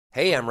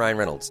Hey, I'm Ryan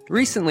Reynolds.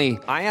 Recently,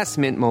 I asked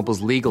Mint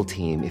Mobile's legal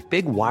team if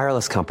big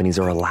wireless companies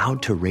are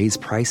allowed to raise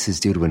prices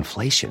due to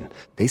inflation.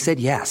 They said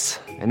yes.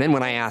 And then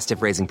when I asked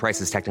if raising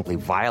prices technically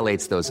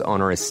violates those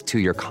onerous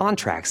two-year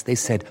contracts, they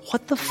said,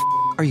 "What the f***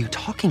 are you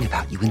talking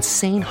about, you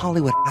insane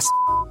Hollywood ass?"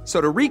 So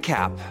to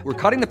recap, we're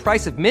cutting the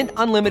price of Mint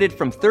Unlimited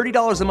from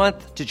 $30 a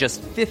month to just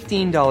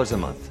 $15 a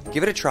month.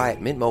 Give it a try at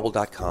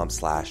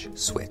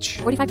mintmobile.com/switch.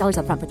 $45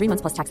 up front for 3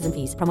 months plus taxes and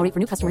fees. Promo rate for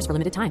new customers for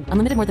limited time.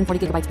 Unlimited more than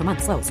 40 gigabytes per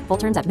month. Slows full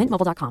terms at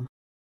mintmobile.com.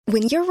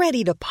 When you're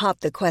ready to pop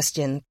the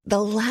question,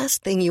 the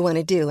last thing you want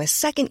to do is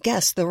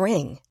second-guess the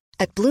ring.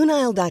 At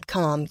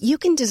BlueNile.com, you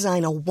can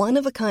design a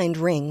one-of-a-kind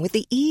ring with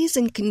the ease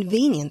and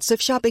convenience of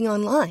shopping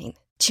online.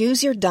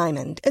 Choose your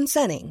diamond and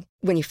setting.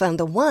 When you find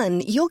the one,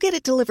 you'll get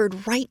it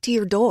delivered right to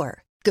your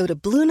door. Go to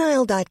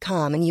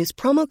BlueNile.com and use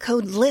promo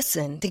code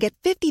LISTEN to get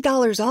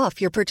 $50 off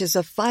your purchase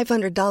of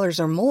 $500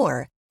 or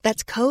more.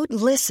 That's code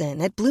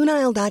LISTEN at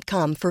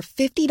BlueNile.com for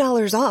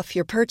 $50 off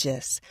your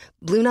purchase.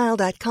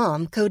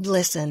 BlueNile.com, code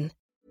LISTEN.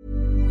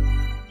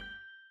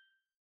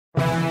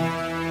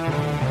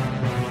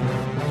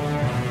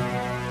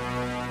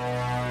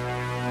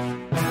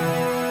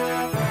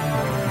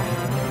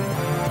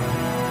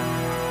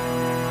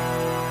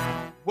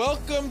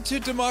 Welcome to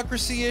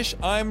Democracy-ish.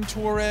 I'm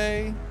Torre.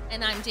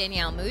 And I'm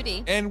Danielle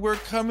Moody. And we're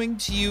coming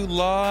to you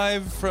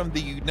live from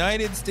the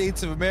United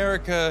States of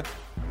America,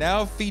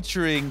 now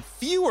featuring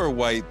fewer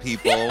white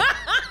people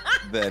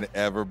than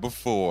ever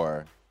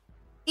before.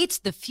 It's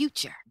the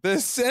future. The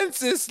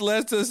census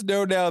lets us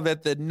know now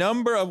that the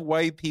number of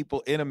white people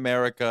in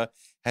America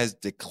has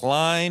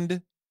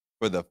declined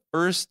for the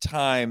first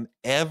time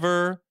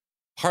ever,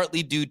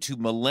 partly due to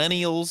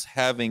millennials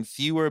having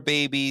fewer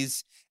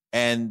babies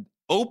and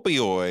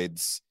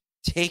opioids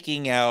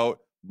taking out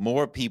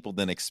more people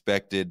than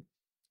expected.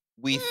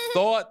 We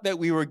thought that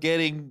we're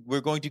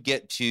going to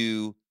get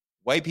to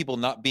white people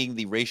not being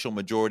the racial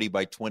majority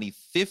by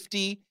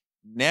 2050.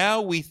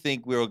 Now we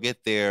think we'll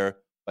get there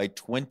by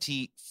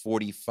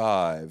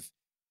 2045.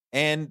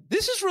 And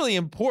this is really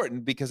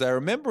important because I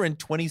remember in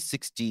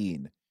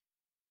 2016,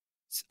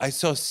 I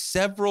saw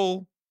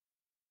several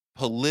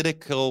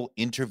political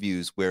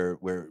interviews where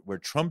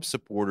Trump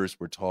supporters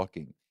were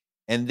talking,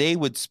 and they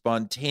would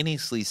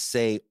spontaneously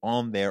say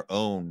on their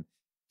own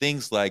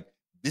things like,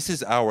 "This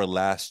is our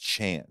last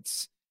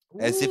chance,"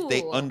 as if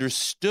they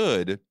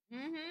understood.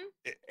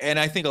 And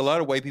I think a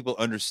lot of white people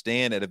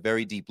understand at a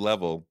very deep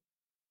level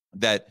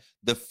that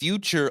the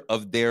future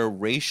of their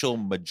racial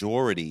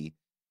majority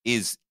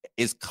is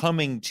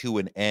coming to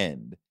an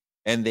end,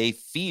 and they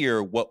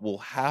fear what will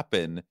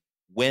happen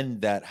when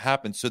that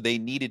happens. So they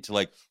needed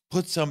to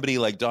put somebody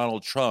like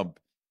Donald Trump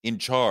in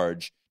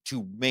charge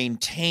to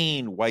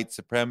maintain white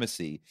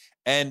supremacy.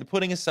 And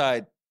putting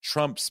aside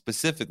Trump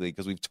specifically,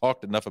 because we've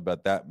talked enough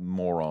about that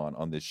moron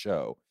on this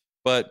show,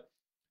 but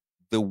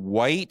the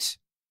white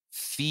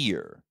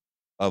fear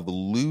of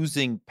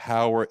losing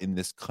power in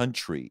this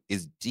country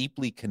is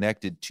deeply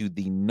connected to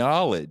the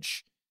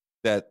knowledge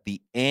that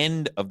the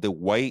end of the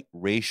white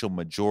racial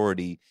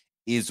majority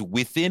is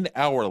within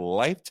our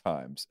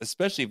lifetimes,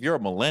 especially if you're a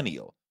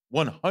millennial,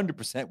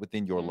 100%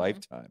 within your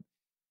lifetime.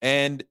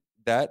 And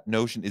that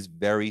notion is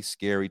very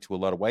scary to a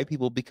lot of white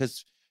people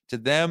because to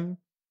them,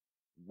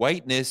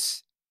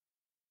 whiteness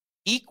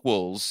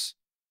equals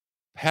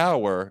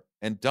power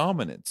and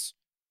dominance.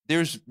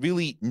 There's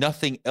really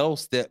nothing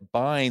else that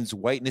binds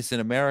whiteness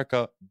in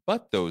America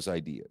but those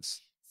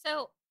ideas.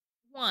 So,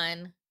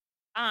 one,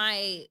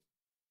 I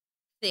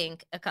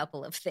think a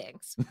couple of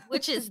things,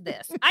 which is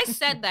this. I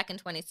said back in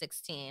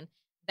 2016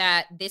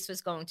 that this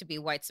was going to be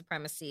white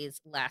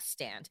supremacy's last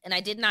stand. And I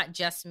did not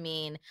just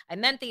mean, I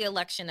meant the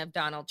election of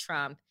Donald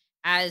Trump,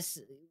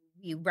 as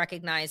you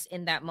recognize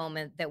in that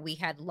moment that we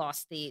had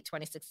lost the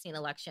 2016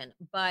 election,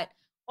 but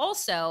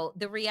also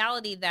the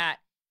reality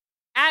that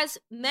as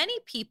many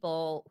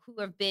people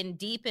who have been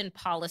deep in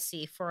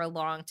policy for a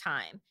long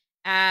time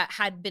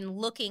had been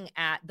looking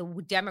at the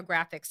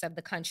demographics of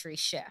the country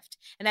shift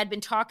and had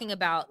been talking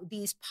about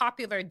these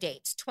popular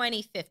dates,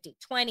 2050,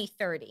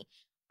 2030,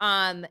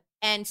 and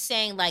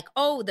saying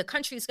the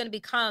country is going to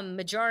become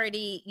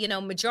majority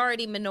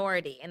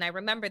minority. And I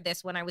remember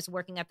this when I was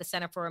working at the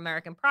Center for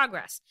American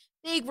Progress.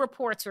 Big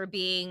reports were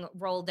being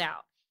rolled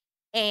out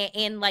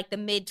in the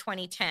mid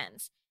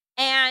 2010s.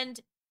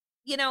 And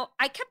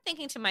I kept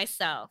thinking to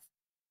myself,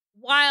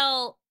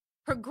 while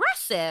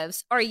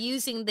progressives are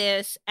using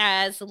this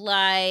as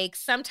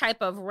some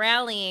type of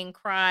rallying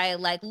cry,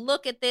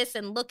 look at this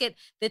and look at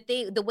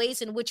the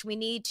ways in which we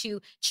need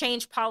to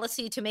change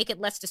policy to make it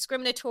less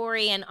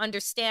discriminatory and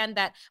understand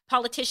that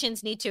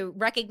politicians need to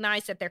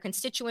recognize that their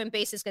constituent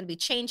base is going to be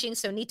changing,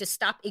 so need to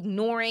stop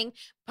ignoring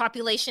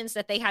populations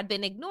that they had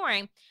been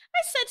ignoring.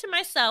 I said to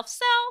myself,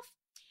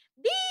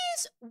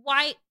 these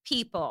white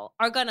people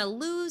are going to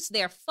lose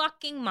their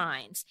fucking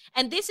minds.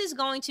 And this is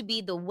going to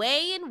be the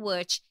way in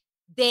which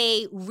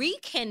they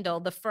rekindle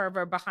the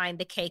fervor behind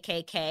the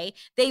KKK.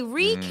 They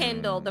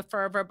rekindle the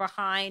fervor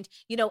behind,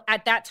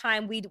 at that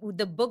time,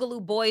 the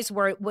Boogaloo Boys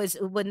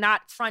were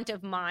not front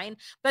of mind,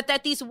 but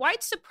that these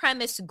white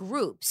supremacist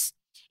groups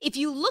if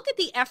you look at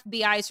the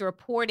FBI's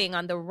reporting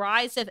on the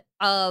rise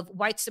of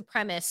white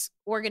supremacist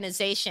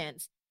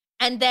organizations,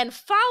 and then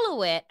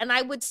follow it, and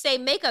I would say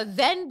make a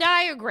Venn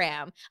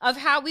diagram of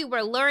how we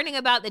were learning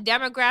about the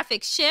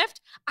demographic shift,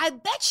 I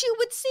bet you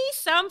would see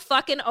some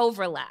fucking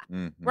overlap,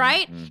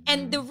 right?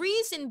 And the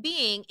reason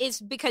being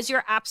is because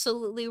you're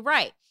absolutely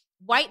right.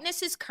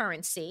 Whiteness is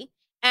currency,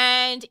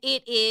 and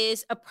it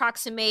is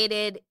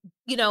approximated,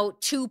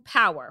 to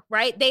power,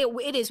 right?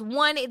 It is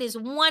one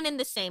and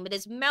the same. It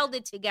is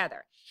melded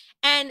together.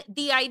 And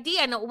the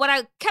idea, and what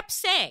I kept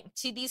saying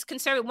to these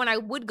conservatives when I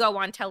would go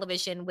on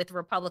television with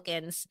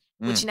Republicans,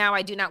 which now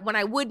I do not, when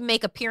I would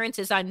make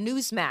appearances on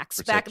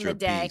Newsmax back in the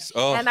day,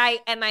 and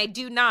I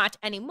do not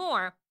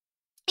anymore,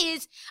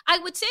 is I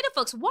would say to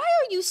folks, why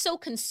are you so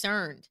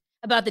concerned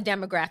about the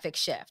demographic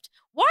shift?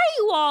 Why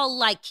are you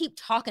all keep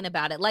talking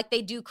about it like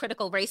they do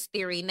critical race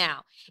theory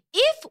now?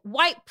 If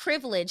white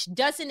privilege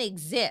doesn't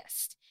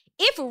exist,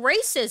 if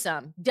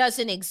racism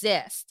doesn't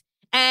exist,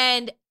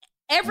 and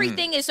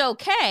everything is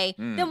okay,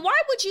 then why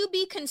would you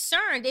be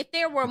concerned if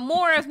there were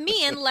more of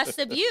me and less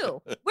of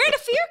you? Where the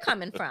fear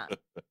coming from,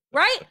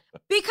 right?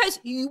 Because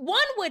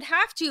one would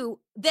have to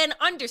then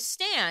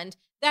understand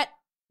that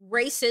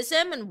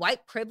racism and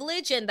white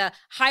privilege and the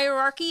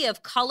hierarchy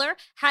of color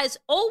has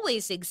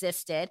always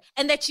existed,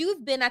 and that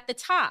you've been at the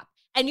top,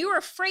 and you're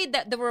afraid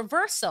that the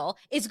reversal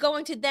is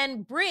going to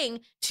then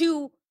bring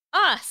to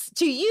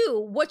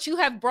you what you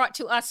have brought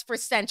to us for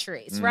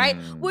centuries, right?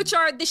 Which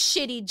are the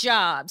shitty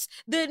jobs,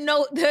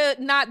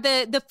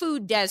 the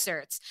food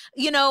deserts,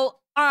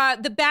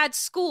 the bad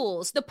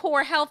schools, the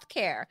poor health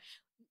care.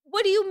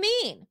 What do you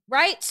mean,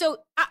 right? So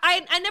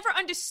I never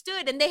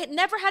understood, and they had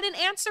never had an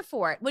answer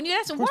for it. When you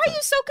ask them, why are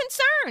you so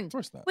concerned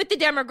with the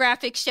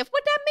demographic shift?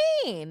 What that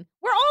mean?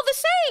 We're all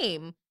the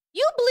same.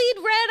 You bleed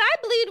red, I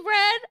bleed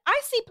red.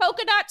 I see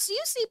polka dots,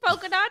 you see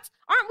polka dots.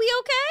 Aren't we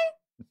okay?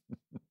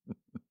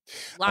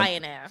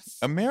 Lion ass.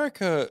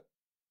 America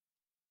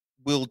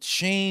will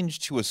change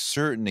to a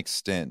certain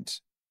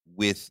extent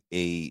with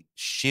a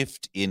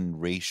shift in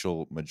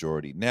racial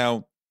majority.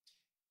 Now,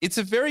 it's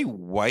a very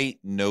white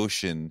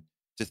notion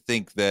to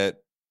think that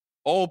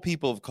all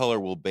people of color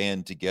will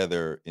band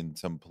together in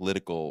some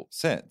political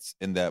sense,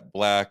 and that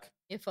Black,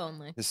 if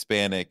only,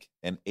 Hispanic,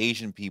 and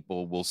Asian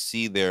people will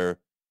see their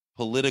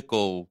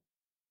political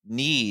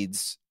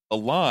needs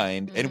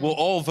aligned and will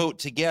all vote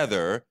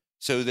together.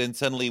 So then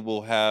suddenly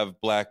we'll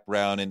have Black,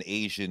 Brown, and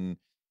Asian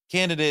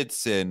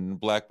candidates, and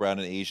Black, Brown,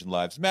 and Asian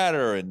Lives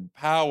Matter, and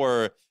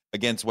power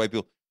against white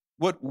people.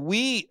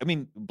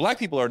 Black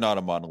people are not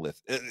a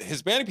monolith.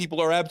 Hispanic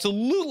people are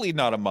absolutely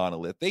not a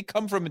monolith. They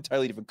come from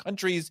entirely different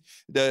countries.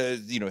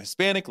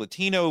 Hispanic,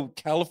 Latino,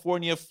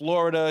 California,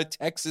 Florida,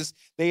 Texas.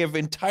 They have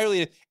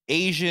entirely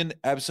Asian.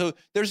 So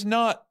there's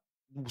not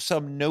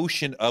some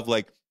notion of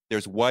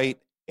there's white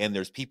and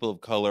there's people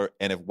of color,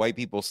 and if white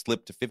people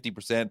slip to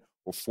 50%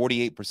 or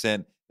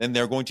 48%, then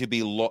they're going to be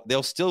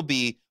there'll still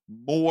be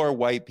more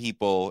white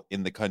people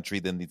in the country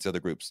than these other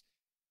groups.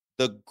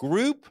 The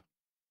group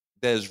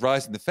that is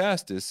rising the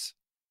fastest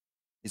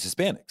is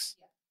Hispanics.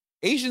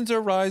 Yeah. Asians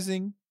are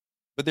rising,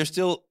 but there's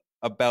still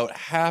about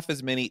half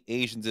as many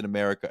Asians in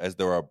America as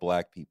there are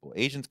Black people.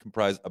 Asians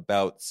comprise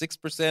about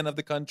 6% of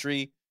the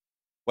country.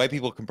 White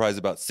people comprise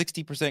about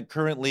 60%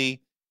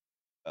 currently.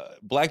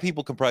 Black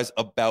people comprise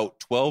about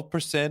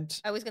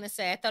 12%. I was going to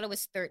say, I thought it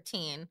was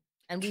 13.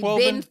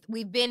 And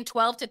we've been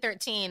 12 to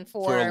 13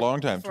 for a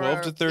long time.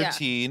 12 to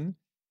 13. Yeah.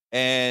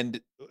 And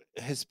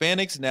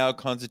Hispanics now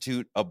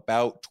constitute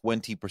about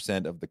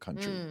 20% of the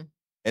country.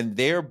 And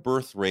their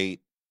birth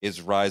rate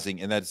is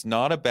rising. And that's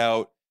not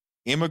about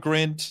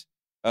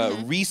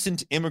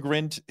recent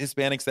immigrant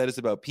Hispanics. That is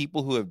about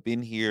people who have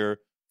been here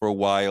for a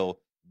while.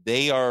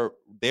 Their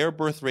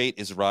birth rate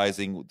is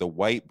rising. The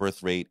white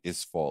birth rate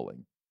is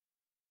falling.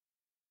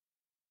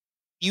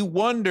 You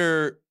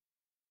wonder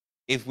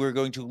if we're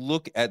going to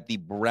look at the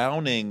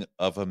browning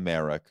of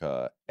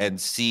America and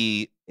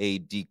see a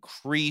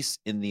decrease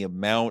in the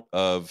amount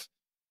of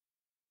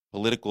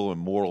political and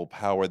moral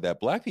power that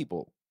Black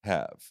people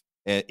have.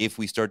 And if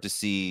we start to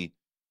see,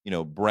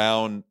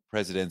 brown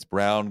presidents,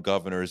 brown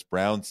governors,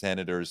 brown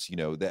senators,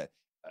 and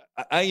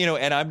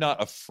I'm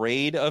not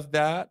afraid of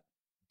that,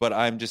 but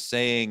I'm just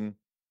saying,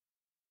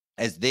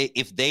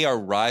 if they are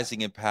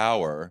rising in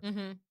power,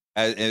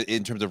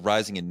 in terms of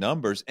rising in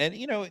numbers, and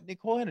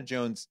Nicole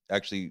Hannah-Jones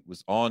actually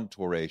was on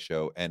Torre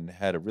show and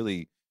had a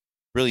really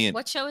brilliant.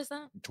 What show is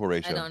that?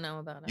 Torre show. I don't know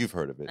about it. You've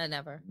heard of it. I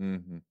never.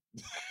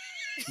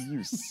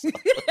 You suck.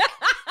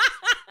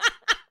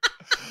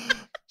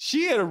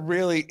 She had a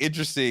really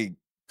interesting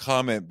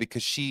comment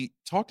because she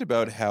talked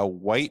about how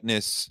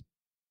whiteness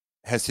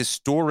has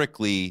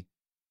historically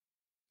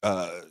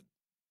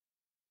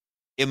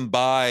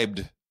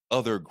imbibed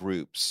other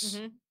groups.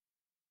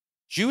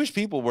 Jewish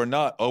people were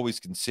not always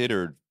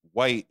considered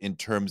white in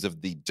terms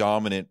of the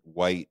dominant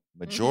white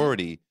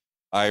majority,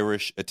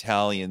 Irish,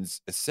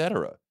 Italians,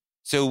 etc.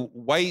 So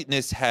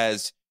whiteness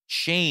has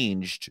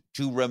changed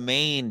to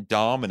remain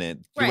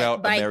dominant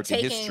throughout by American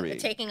history.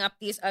 taking up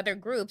these other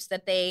groups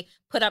that they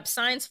put up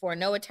signs for.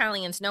 No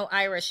Italians, no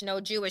Irish, no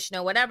Jewish,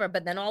 no whatever.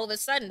 But then all of a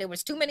sudden there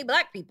was too many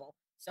black people.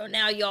 So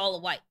now y'all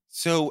are white.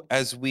 So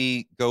as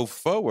we go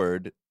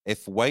forward,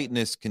 if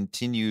whiteness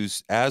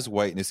continues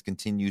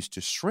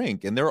to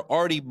shrink, and there are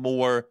already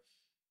more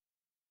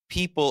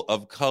people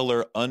of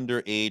color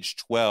under age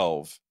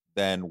 12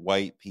 than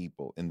white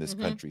people in this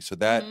country. So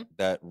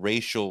that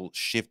racial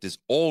shift is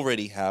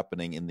already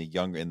happening in the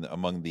younger,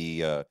 among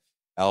the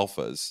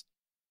alphas.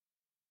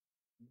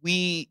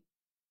 We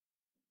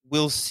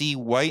will see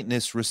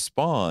whiteness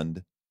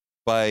respond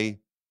by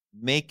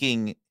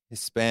making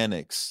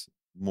Hispanics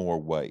more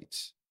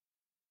white.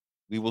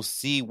 We will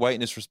see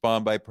whiteness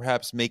respond by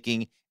perhaps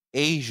making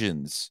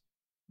Asians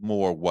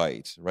more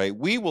white, right?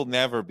 We will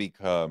never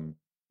become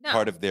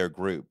part of their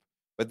group,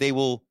 but they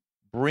will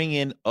bring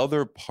in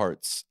other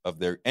parts of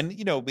their, and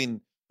I mean,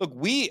 look,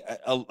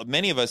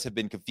 many of us have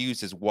been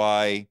confused as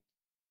why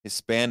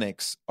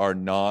Hispanics are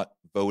not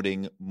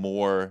voting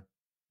more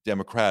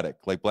Democratic.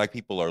 Like black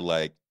people are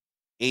like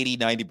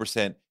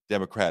 80-90%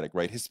 Democratic,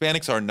 right?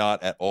 Hispanics are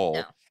not at all.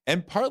 No.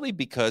 And partly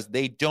because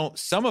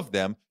some of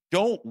them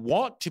don't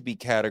want to be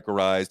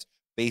categorized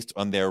based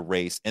on their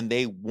race, and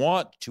they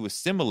want to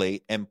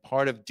assimilate, and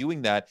part of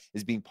doing that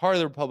is being part of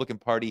the Republican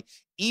Party.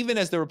 Even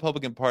as the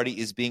Republican Party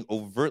is being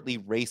overtly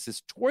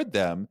racist toward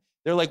them,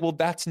 they're like, well,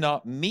 that's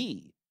not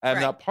me. I'm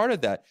not part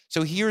of that.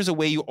 So here's a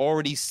way you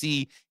already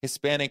see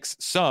Hispanics,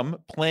 some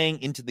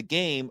playing into the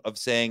game of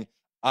saying,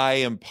 I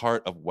am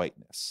part of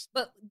whiteness.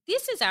 But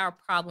this is our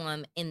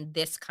problem in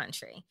this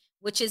country,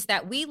 which is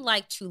that we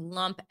like to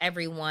lump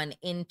everyone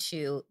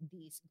into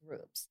these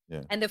groups.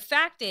 Yeah. And the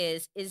fact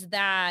is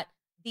that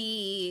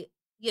the,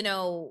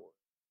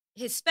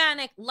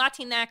 Hispanic,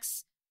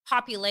 Latinx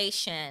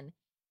population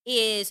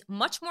is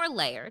much more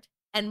layered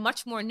and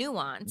much more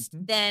nuanced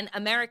than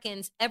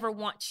Americans ever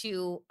want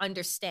to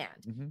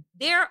understand.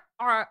 There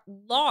are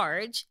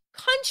large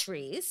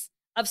countries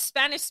of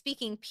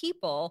Spanish-speaking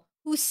people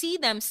who see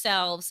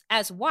themselves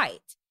as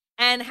white.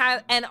 And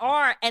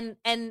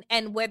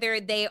whether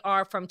they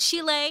are from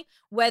Chile,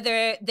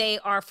 whether they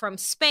are from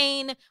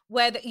Spain,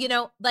 whether,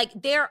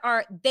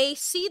 they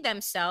see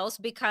themselves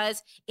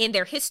because in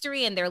their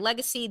history and their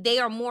legacy, they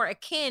are more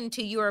akin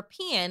to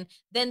European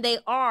than they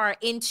are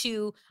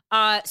into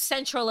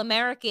Central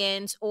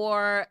Americans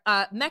or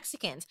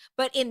Mexicans.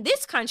 But in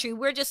this country,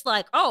 we're just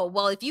like, oh,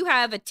 well, if you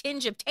have a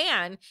tinge of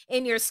tan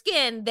in your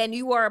skin, then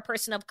you are a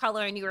person of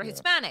color and you're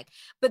Hispanic.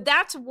 But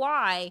that's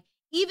why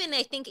even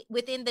I think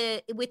within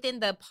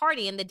the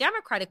party and the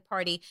Democratic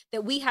Party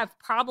that we have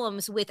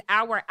problems with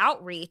our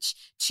outreach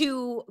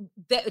to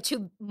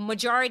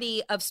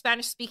majority of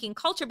Spanish speaking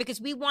culture,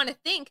 because we want to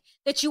think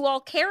that you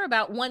all care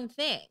about one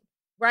thing,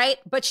 right?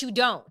 But you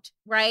don't,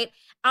 right?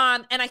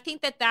 And I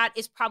think that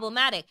is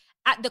problematic.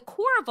 At the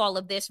core of all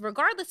of this,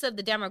 regardless of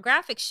the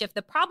demographic shift,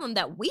 the problem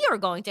that we are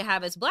going to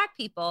have as Black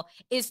people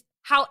is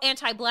how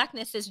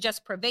anti-Blackness is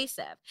just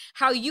pervasive.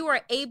 How you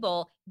are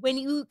able, when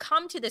you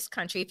come to this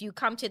country, if you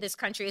come to this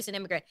country as an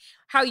immigrant,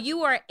 how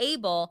you are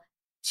able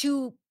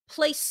to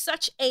place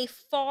such a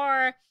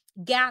far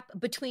gap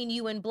between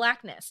you and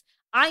Blackness.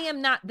 I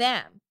am not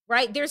them,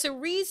 right? There's a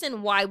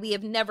reason why we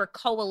have never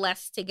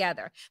coalesced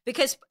together,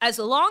 because as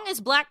long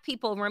as Black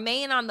people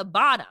remain on the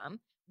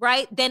bottom,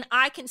 right, then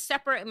I can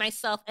separate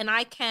myself and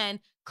I can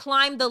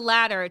climb the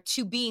ladder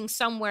to being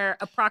somewhere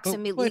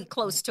approximately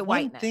close to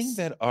whiteness. One thing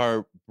that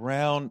our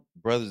brown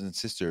brothers and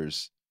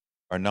sisters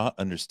are not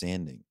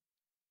understanding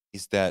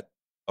is that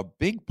a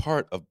big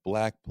part of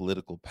Black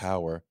political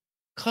power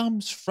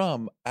comes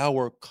from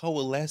our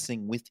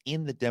coalescing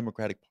within the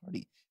Democratic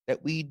Party,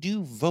 that we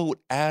do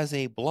vote as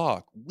a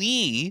bloc.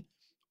 We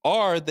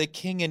are the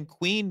king and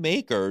queen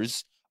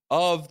makers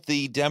of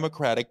the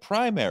Democratic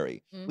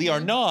primary. We are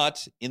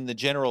not in the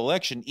general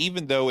election,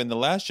 even though in the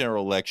last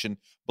general election,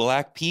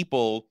 Black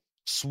people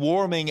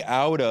swarming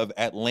out of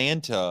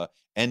Atlanta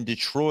and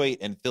Detroit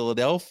and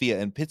Philadelphia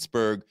and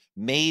Pittsburgh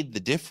made the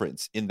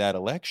difference in that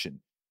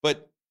election.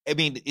 But I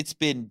mean, it's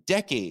been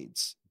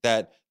decades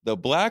that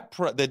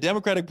the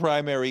Democratic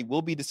primary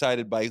will be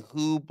decided by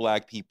who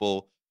Black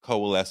people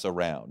coalesce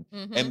around.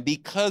 And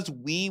because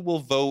we will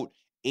vote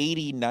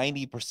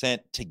 80-90%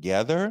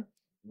 together,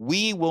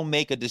 we will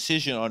make a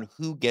decision on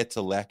who gets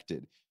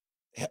elected.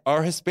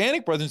 Our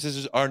Hispanic brothers and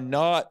sisters are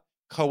not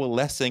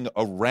coalescing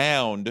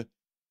around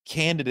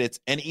candidates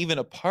and even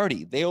a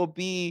party. They will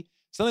be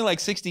something like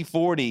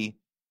 60-40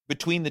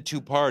 between the two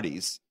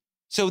parties.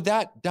 So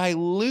that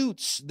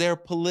dilutes their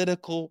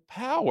political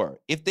power.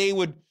 If they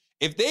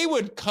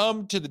would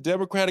come to the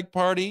Democratic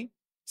Party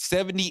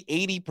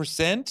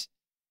 70-80%,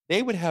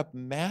 they would have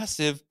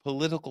massive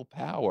political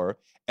power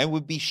and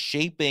would be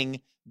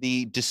shaping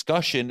the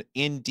discussion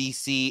in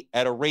D.C.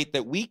 at a rate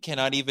that we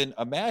cannot even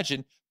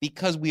imagine,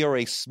 because we are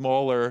a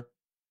smaller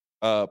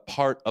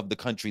part of the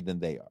country than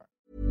they are.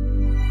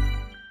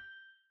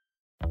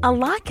 A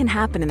lot can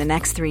happen in the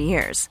next 3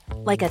 years.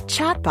 Like a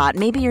chatbot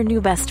may be your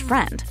new best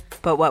friend.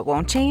 But what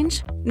won't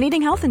change?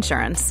 Needing health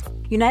insurance.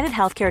 United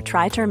Healthcare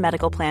Tri-Term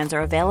Medical Plans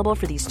are available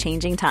for these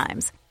changing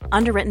times.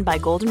 Underwritten by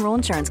Golden Rule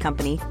Insurance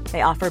Company,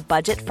 they offer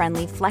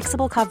budget-friendly,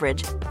 flexible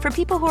coverage for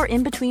people who are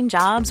in between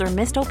jobs or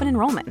missed open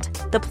enrollment.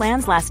 The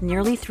plans last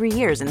nearly 3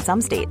 years in some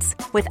states,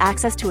 with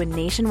access to a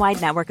nationwide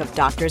network of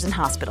doctors and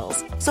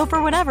hospitals. So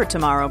for whatever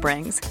tomorrow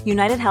brings,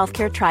 United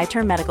Healthcare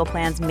Tri-Term Medical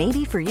Plans may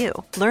be for you.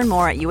 Learn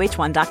more at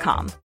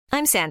uh1.com.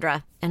 I'm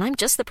Sandra, and I'm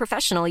just the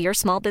professional your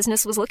small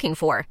business was looking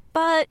for.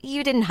 But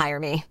you didn't hire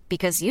me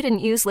because you didn't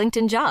use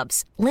LinkedIn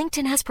Jobs.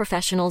 LinkedIn has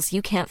professionals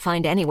you can't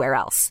find anywhere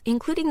else,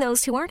 including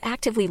those who aren't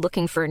actively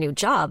looking for a new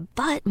job,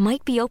 but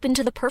might be open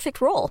to the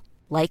perfect role,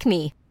 like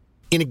me.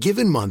 In a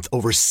given month,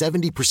 over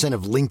 70%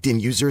 of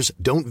LinkedIn users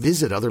don't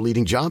visit other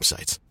leading job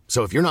sites.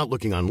 So if you're not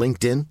looking on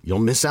LinkedIn, you'll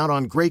miss out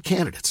on great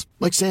candidates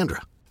like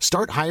Sandra.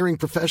 Start hiring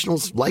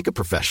professionals like a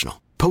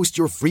professional. Post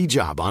your free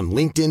job on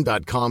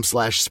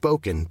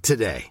linkedin.com/spoken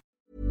today.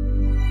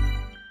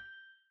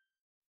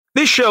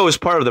 This show is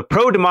part of the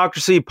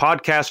Pro-Democracy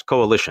Podcast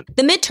Coalition.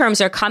 The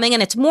midterms are coming,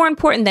 and it's more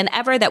important than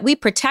ever that we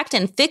protect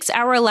and fix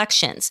our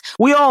elections.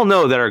 We all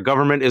know that our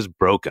government is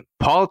broken.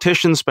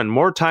 Politicians spend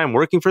more time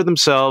working for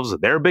themselves,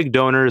 their big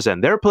donors,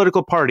 and their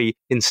political party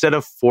instead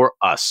of for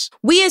us.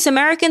 We as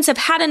Americans have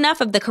had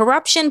enough of the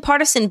corruption,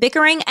 partisan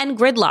bickering, and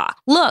gridlock.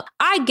 Look,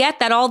 I get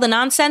that all the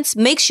nonsense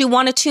makes you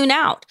want to tune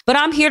out, but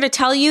I'm here to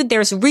tell you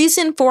there's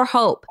reason for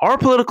hope. Our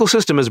political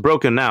system is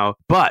broken now,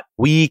 but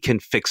we can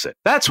fix it.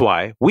 That's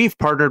why we've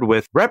partnered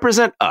with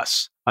Represent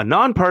Us, a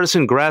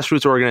nonpartisan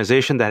grassroots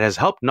organization that has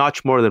helped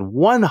notch more than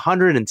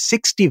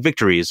 160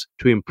 victories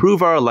to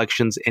improve our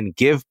elections and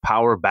give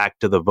power back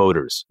to the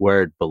voters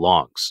where it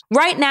belongs.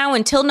 Right now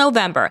until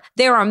November,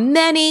 there are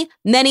many,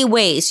 many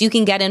ways you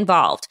can get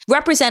involved.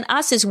 Represent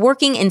Us is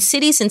working in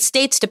cities and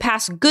states to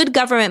pass good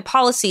government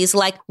policies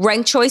like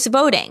ranked choice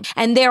voting,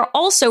 and they're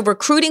also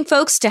recruiting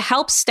folks to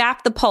help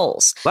staff the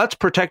polls. Let's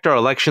protect our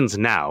elections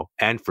now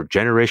and for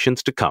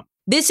generations to come.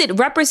 Visit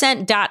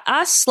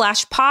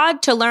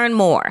represent.us/pod to learn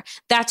more.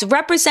 That's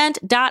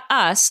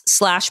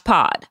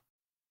represent.us/pod.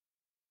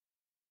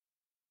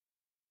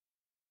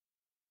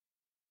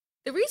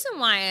 The reason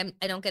why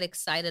I don't get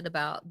excited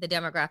about the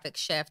demographic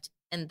shift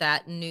and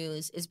that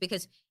news is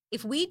because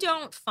if we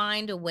don't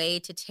find a way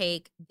to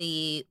take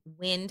the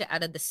wind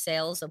out of the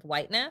sails of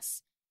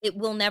whiteness, it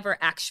will never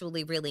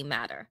actually really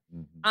matter.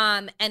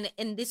 Mm-hmm. And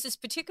this is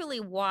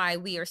particularly why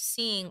we are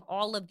seeing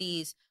all of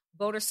these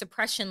voter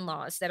suppression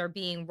laws that are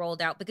being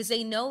rolled out, because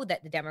they know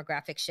that the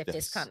demographic shift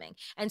is coming.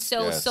 And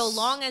so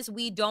long as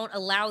we don't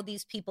allow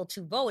these people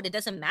to vote, it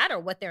doesn't matter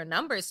what their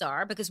numbers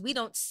are because we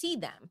don't see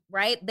them,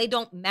 right? They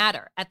don't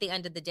matter at the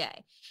end of the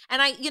day.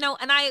 And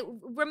I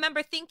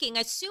remember thinking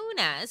as soon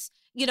as,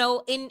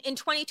 in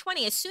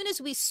 2020, as soon as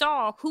we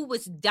saw who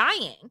was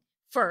dying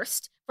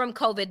first from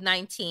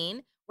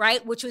COVID-19,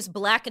 right, which was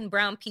Black and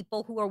brown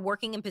people who are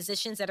working in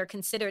positions that are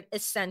considered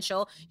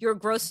essential. Your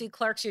grocery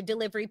clerks, your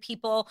delivery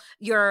people,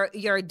 your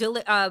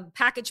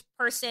package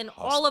person,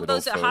 all of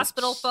those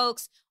hospital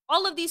folks,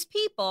 all of these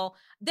people.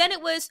 Then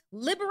it was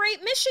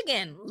liberate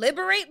Michigan,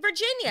 liberate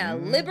Virginia,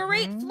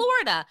 liberate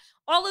Florida,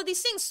 all of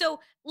these things.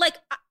 So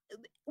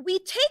we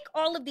take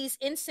all of these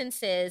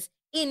instances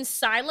in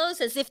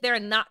silos as if they're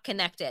not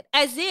connected,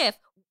 as if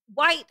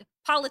white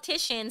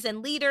politicians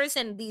and leaders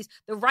and the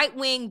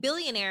right-wing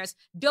billionaires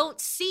don't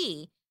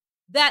see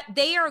that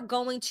they are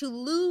going to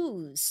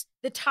lose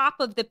the top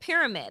of the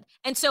pyramid.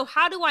 And so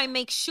how do I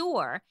make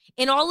sure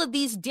in all of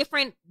these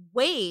different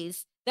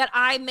ways that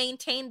I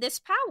maintain this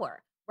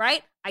power,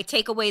 right? I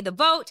take away the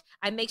vote.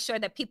 I make sure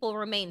that people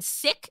remain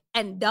sick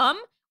and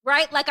dumb,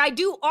 right? Like I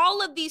do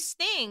all of these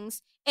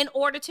things in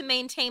order to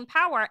maintain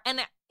power.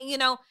 And,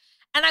 and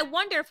I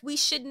wonder if we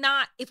should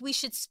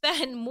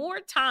spend more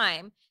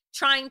time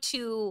trying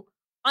to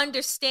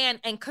understand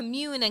and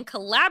commune and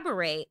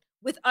collaborate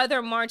with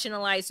other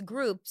marginalized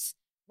groups,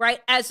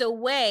 right, as a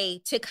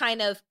way to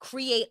kind of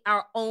create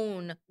our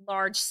own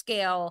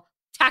large-scale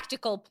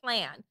tactical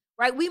plan,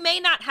 right? We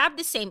may not have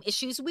the same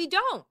issues. We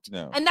don't.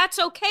 No. And that's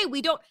okay.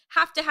 We don't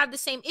have to have the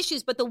same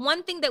issues. But the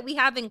one thing that we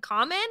have in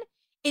common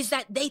is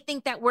that they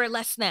think that we're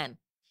less than.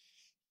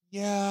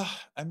 Yeah.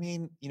 I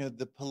mean,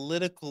 the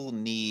political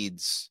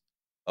needs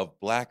of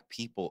Black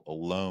people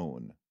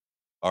alone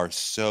are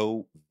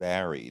so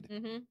varied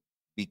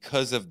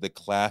because of the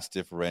class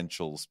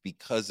differentials,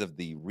 because of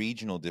the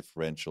regional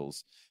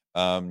differentials,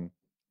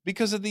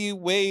 because of the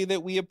way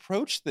that we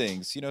approach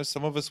things.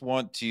 Some of us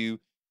want to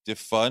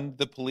defund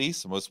the police.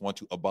 Some of us want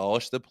to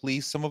abolish the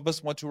police. Some of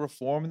us want to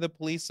reform the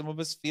police. Some of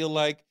us feel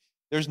like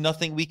there's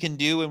nothing we can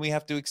do and we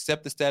have to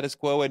accept the status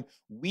quo and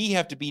we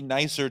have to be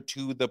nicer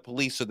to the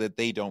police so that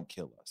they don't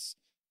kill us,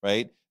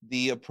 right?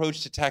 The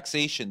approach to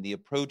taxation, the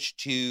approach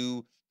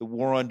to the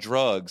war on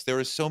drugs. There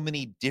are so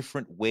many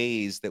different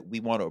ways that we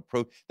want to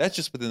approach. That's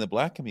just within the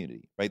Black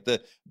community, right? I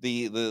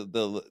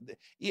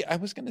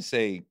was going to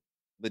say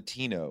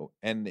Latino,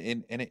 and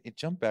it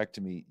jumped back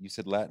to me. You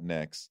said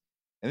Latinx,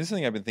 and this is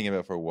something I've been thinking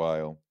about for a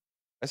while.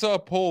 I saw a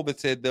poll that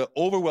said the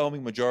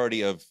overwhelming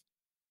majority of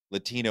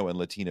Latino and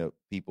Latino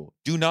people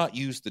do not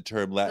use the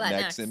term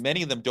Latinx, and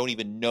many of them don't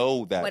even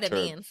know that what term.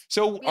 It means.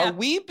 So are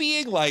we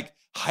being like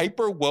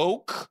hyper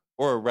woke?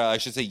 Or I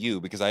should say you,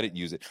 because I didn't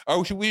use it. Are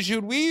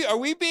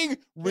we being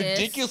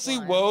ridiculously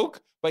woke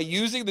by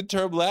using the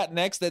term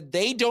Latinx that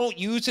they don't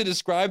use to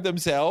describe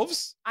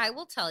themselves? I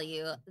will tell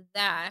you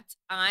that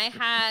I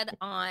had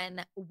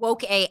on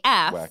Woke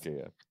AF, Whack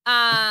AF.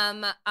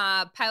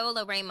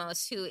 Paola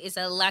Ramos, who is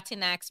a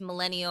Latinx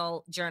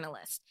millennial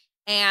journalist.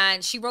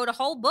 And she wrote a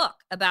whole book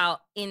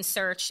about in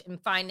search and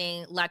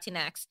finding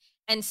Latinx,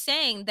 and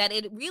saying that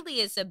it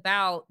really is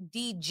about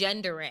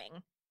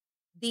degendering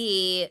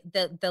the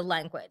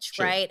language,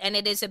 sure. Right? And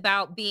it is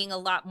about being a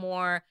lot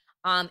more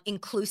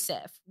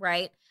inclusive,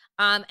 right?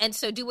 And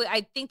so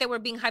I think that we're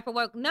being hyper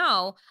woke?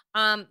 No.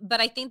 But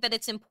I think that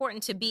it's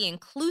important to be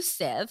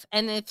inclusive.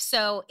 And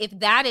if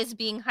that is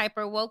being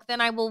hyper woke,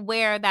 then I will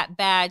wear that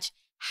badge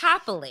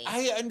happily.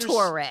 I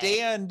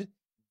understand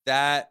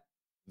that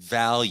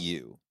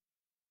value.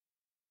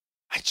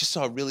 I just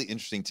saw a really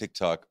interesting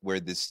TikTok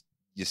where this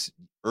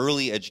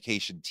early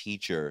education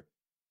teacher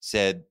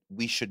said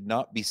we should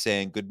not be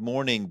saying good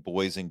morning,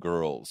 boys and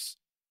girls,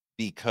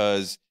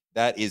 because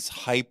that is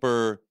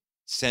hyper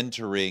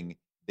centering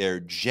their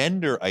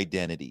gender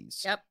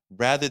identities,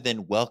 rather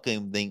than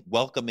welcoming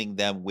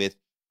them with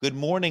good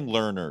morning,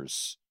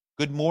 learners,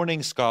 good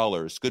morning,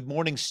 scholars, good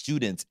morning,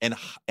 students,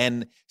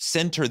 and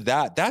center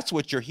that. That's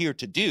what you're here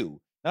to do,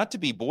 not to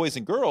be boys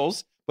and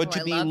girls, but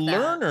to be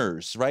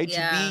learners, right?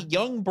 Yeah. To be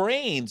young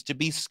brains, to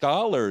be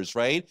scholars,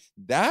 right?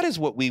 That is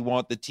what we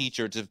want the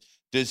teacher to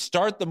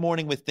start the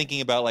morning with,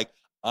 thinking about, like,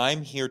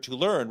 I'm here to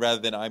learn rather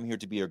than I'm here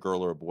to be a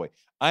girl or a boy.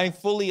 I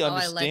fully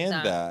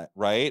understand that,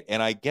 right?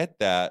 And I get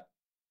that.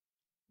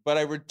 But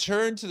I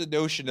return to the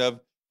notion of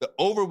the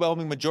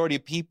overwhelming majority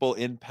of people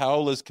in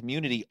Paola's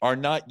community are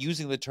not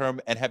using the term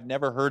and have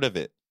never heard of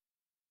it.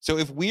 So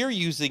if we're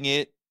using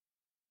it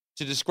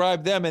to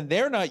describe them and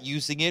they're not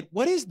using it,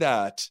 what is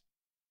that?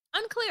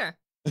 Unclear.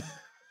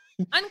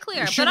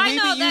 Unclear. Should but we I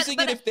know be that, using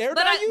but, it if they're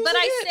but not I, using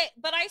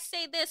but it? I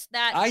say this,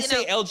 that I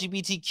say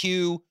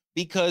LGBTQ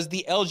because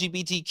the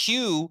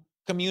LGBTQ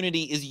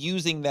community is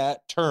using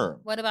that term.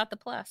 What about the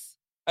plus?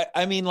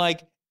 I mean,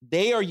 like,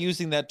 they are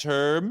using that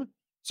term,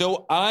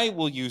 so I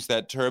will use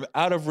that term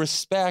out of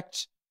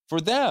respect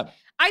for them.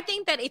 I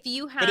think that if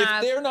you have, but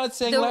if they're not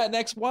saying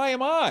Latinx, why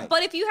am I?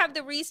 But if you have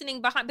the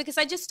reasoning behind, because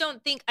I just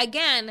don't think,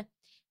 again,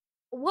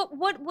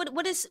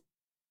 what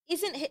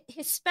isn't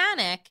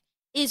Hispanic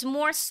is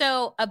more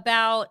so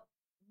about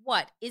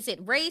what? Is it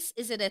race?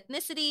 Is it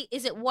ethnicity?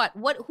 Is it what?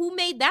 Who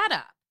made that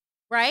up?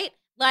 Right?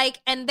 Like,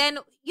 and then,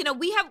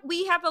 we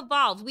have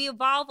evolved. We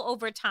evolve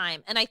over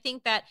time. And I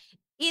think that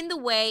in the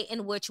way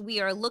in which we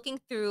are looking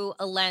through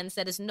a lens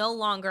that is no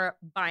longer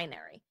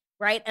binary,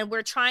 right? And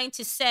we're trying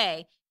to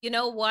say, you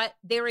know what?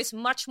 There is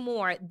much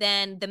more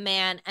than the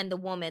man and the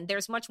woman.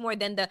 There's much more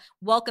than the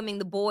welcoming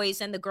the boys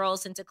and the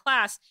girls into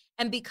class.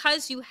 And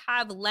because you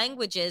have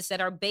languages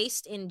that are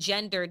based in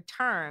gendered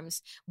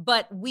terms,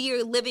 but we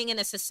are living in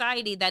a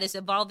society that is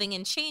evolving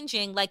and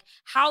changing, like,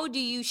 how do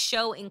you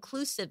show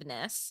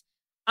inclusiveness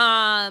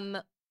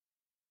and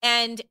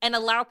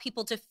allow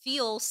people to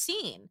feel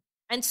seen?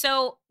 And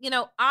so,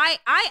 I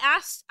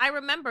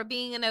remember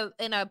being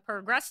in a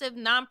progressive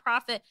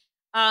nonprofit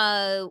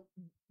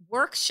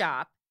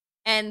workshop,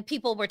 and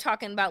people were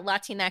talking about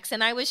Latinx,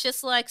 and I was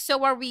just like,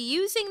 so are we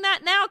using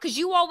that now? Because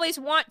you always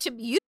want to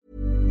use.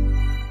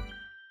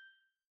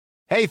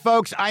 Hey,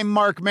 folks, I'm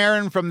Mark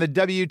Maron from the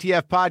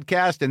WTF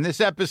Podcast, and this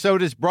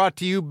episode is brought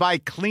to you by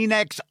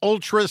Kleenex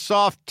Ultra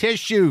Soft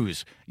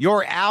Tissues,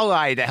 your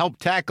ally to help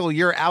tackle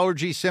your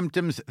allergy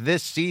symptoms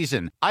this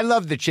season. I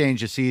love the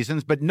change of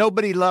seasons, but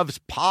nobody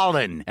loves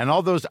pollen and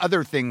all those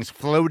other things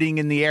floating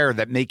in the air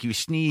that make you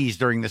sneeze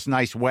during this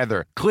nice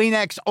weather.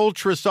 Kleenex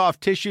Ultra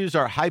Soft Tissues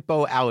are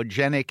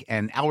hypoallergenic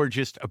and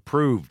allergist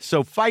approved,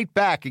 so fight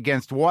back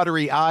against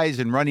watery eyes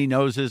and runny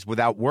noses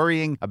without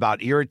worrying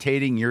about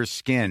irritating your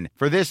skin.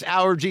 For this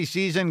allergy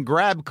season,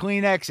 grab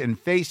Kleenex and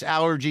face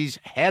allergies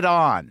head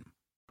on.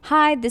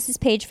 Hi, this is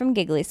Paige from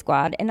Giggly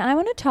Squad, and I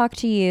want to talk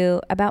to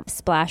you about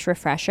Splash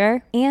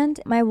Refresher and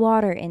my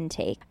water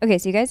intake. Okay,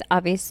 so you guys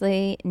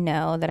obviously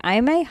know that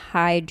I'm a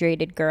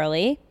hydrated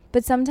girly,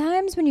 but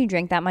sometimes when you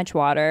drink that much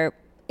water,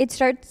 it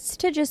starts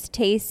to just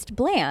taste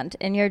bland,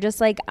 and you're just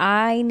like,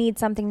 I need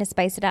something to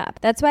spice it up.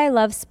 That's why I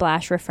love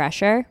Splash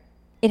Refresher.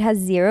 It has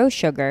 0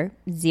 sugar,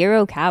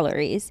 0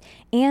 calories,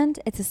 and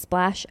it's a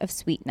splash of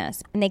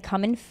sweetness. And they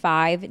come in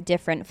 5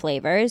 different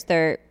flavors.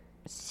 They're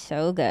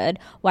so good.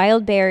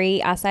 Wild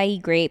berry,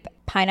 acai grape,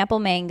 pineapple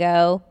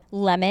mango,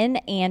 lemon,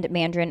 and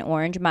mandarin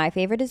orange. My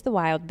favorite is the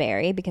wild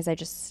berry because I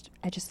just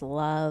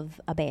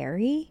love a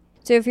berry.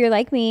 So if you're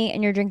like me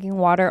and you're drinking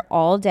water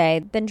all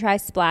day, then try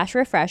Splash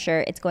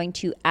Refresher. It's going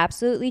to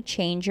absolutely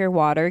change your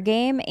water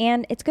game,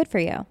 and it's good for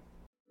you.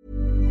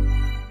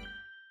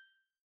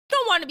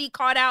 Don't want to be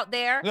caught out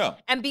there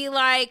and be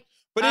like,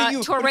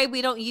 Torre,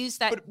 we don't use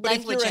that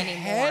language if you're anymore.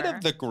 Ahead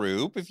of the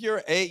group, if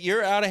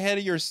you're out ahead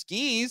of your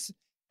skis,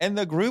 and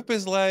the group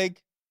is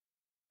like,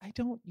 I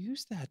don't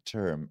use that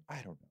term. I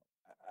don't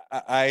know.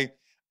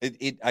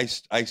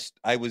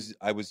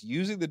 was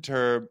using the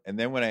term, and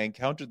then when I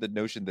encountered the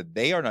notion that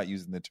they are not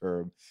using the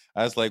term,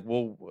 I was like,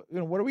 well,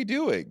 what are we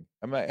doing?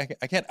 I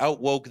can't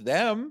outwoke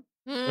them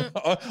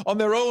on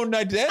their own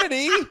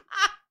identity.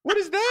 What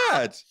is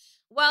that?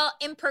 Well,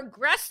 in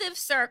progressive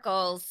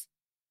circles,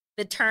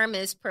 the term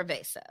is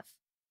pervasive.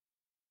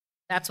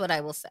 That's what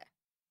I will say.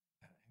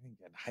 I think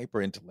in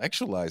hyper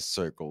intellectualized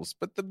circles,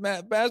 but the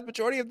vast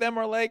majority of them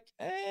are like,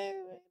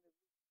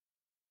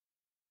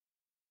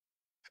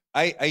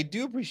 I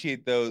do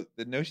appreciate, though,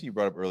 the notion you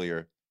brought up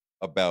earlier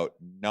about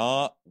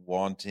not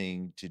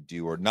wanting to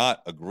do or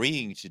not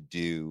agreeing to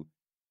do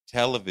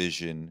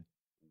television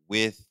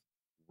with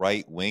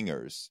right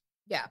wingers.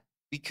 Yeah.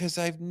 Because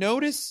I've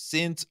noticed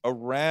since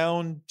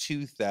around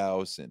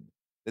 2000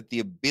 that the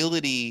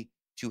ability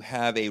to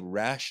have a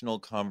rational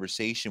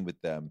conversation with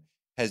them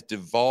has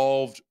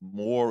devolved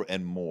more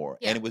and more.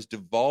 Yeah. And it was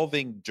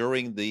devolving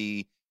during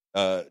the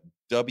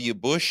W.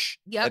 Bush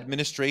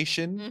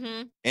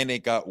administration, and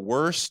it got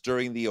worse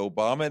during the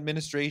Obama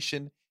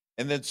administration.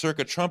 And then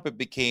circa Trump, it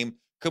became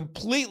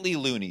completely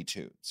Looney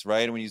Tunes,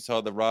 right? And when you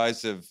saw the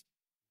rise of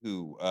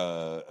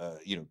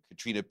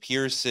Katrina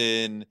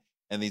Pearson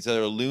and these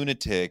other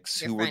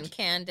lunatics Your friend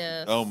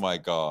Candace. Oh my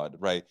God,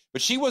 right.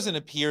 But she wasn't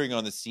appearing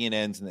on the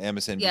CNNs and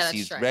the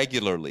MSNBCs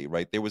regularly,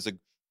 right? There was a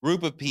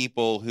group of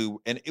people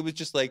who, and it was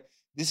just like,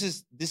 this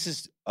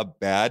is a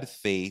bad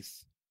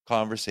faith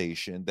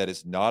conversation that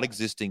is not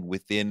existing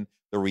within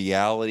the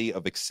reality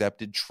of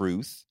accepted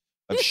truth,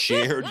 of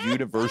shared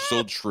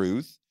universal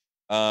truth.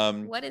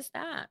 What is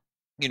that?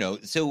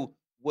 So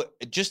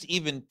just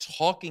even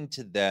talking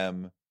to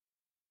them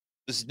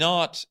was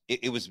not,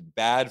 it was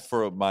bad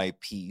for my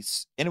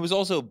peace, and it was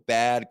also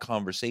bad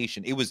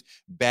conversation. It was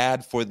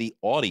bad for the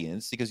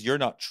audience because you're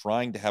not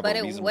trying to have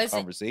a reasonable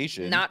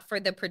conversation. Not for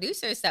the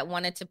producers that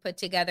wanted to put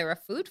together a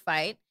food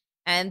fight.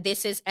 And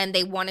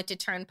they wanted to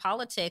turn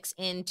politics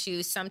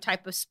into some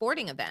type of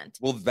sporting event.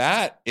 Well,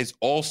 that is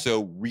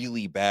also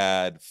really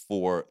bad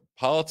for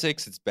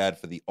politics. It's bad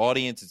for the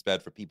audience. It's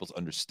bad for people's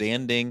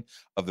understanding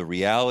of the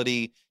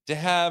reality. To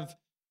have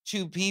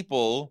two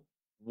people,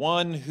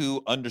 one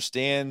who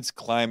understands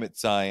climate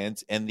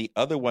science and the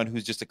other one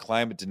who's just a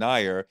climate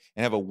denier,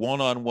 and have a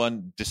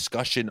one-on-one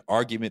discussion,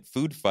 argument,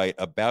 food fight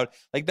about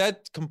like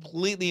that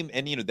completely,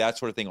 and that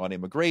sort of thing on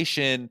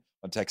immigration,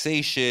 on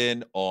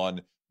taxation,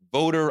 on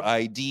voter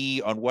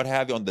ID, on what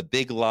have you, on the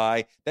big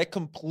lie, that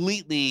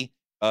completely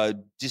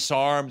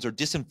disarms or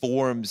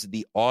disinforms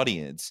the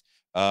audience.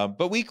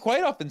 But we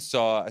quite often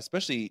saw,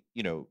 especially,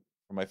 from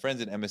my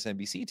friends at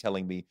MSNBC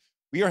telling me,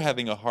 we are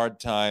having a hard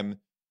time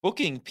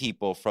booking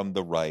people from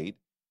the right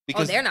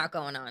because they're not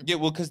going on. Yeah,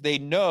 well, because they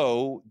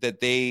know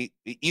that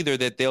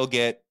they'll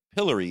get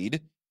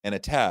pilloried and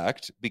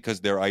attacked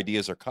because their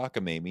ideas are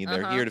cockamamie, and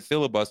they're here to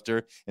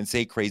filibuster and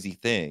say crazy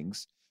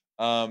things.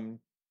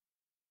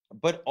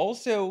 But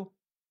also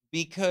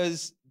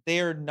because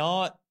they're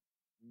not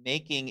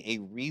making a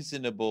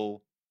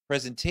reasonable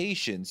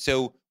presentation.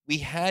 So we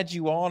had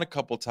you on a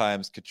couple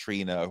times,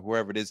 Katrina, or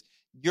whoever it is.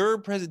 Your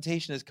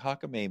presentation is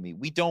cockamamie.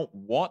 We don't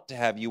want to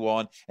have you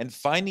on, and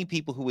finding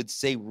people who would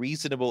say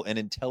reasonable and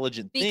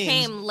intelligent things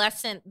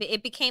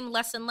it became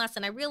less and less.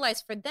 And I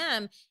realized for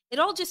them, it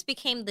all just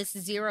became this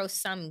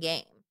zero-sum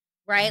game.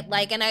 Right.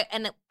 Like,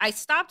 and I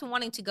stopped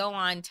wanting to go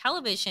on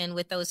television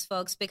with those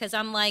folks because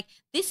I'm like,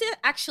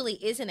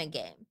 actually isn't a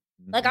game.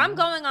 Like, I'm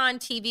going on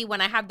TV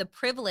when I have the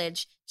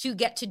privilege to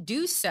get to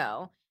do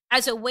so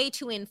as a way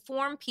to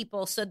inform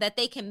people so that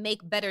they can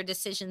make better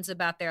decisions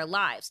about their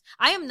lives.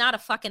 I am not a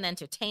fucking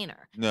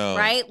entertainer. No.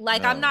 Right.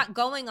 Like, no. I'm not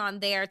going on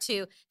there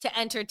to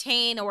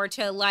entertain or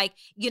to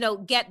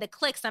get the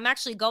clicks. I'm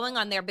actually going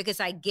on there because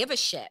I give a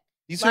shit.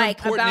 These are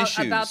important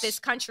issues about this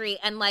country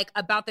and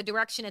about the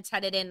direction it's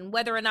headed in, and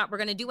whether or not we're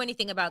going to do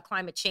anything about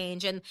climate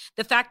change, and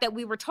the fact that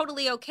we were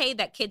totally okay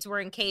that kids were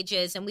in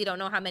cages and we don't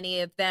know how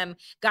many of them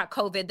got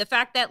COVID. The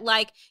fact that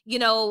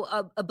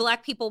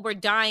Black people were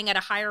dying at a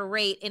higher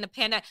rate in a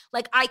pandemic.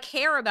 Like, I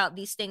care about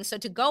these things. So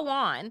to go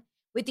on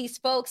with these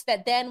folks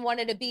that then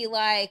wanted to be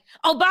like,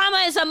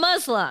 Obama is a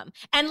Muslim,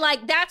 and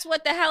that's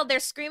what the hell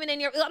they're screaming in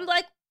your. I'm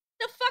like,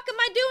 the fuck am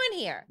I doing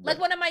here? Like,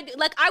 what am I doing?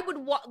 Like, I would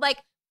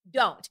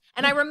don't.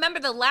 And I remember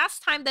the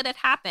last time that it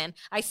happened,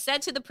 I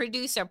said to the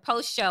producer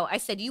post-show, I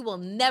said, you will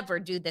never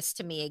do this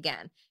to me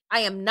again. I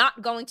am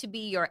not going to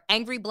be your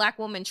angry Black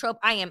woman trope.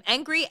 I am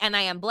angry and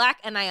I am Black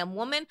and I am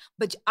woman,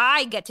 but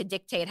I get to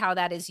dictate how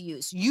that is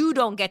used. You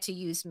don't get to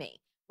use me,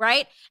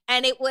 right?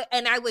 And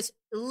I was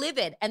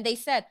livid. And they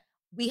said,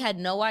 we had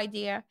no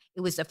idea.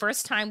 It was the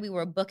first time we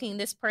were booking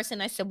this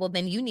person. I said, well,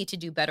 then you need to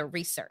do better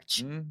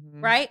research,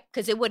 right?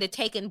 Because it would have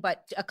taken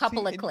but a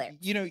couple of clicks.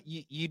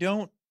 You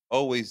don't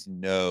always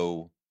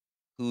know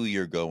who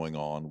you're going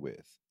on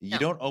with. You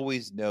don't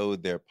always know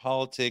their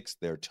politics,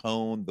 their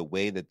tone, the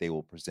way that they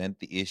will present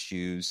the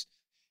issues.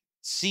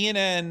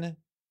 CNN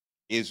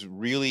is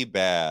really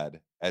bad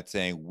at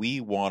saying,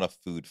 we want a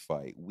food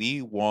fight.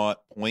 We want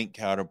point,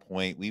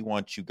 counterpoint. We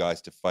want you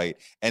guys to fight,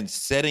 and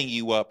setting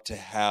you up to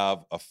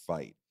have a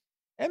fight.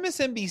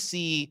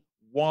 MSNBC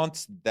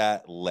wants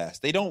that less.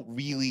 They don't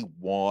really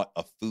want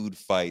a food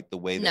fight the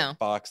way that No.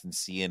 Fox and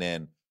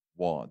CNN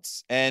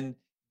wants. And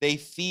they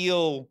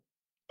feel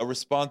a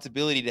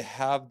responsibility to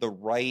have the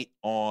right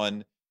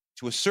on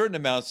to a certain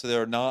amount, so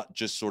they're not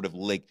just sort of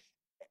like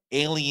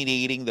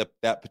alienating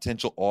that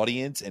potential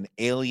audience and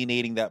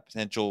alienating that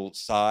potential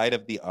side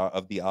of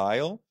the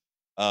aisle.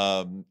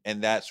 And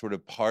that's sort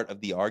of part of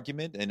the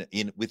argument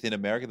and within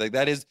America,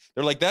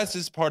 they're like, that's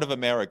just part of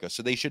America,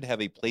 so they should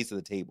have a place at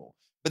the table.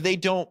 But they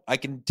don't. I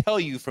can tell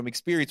you from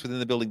experience within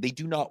the building, they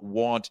do not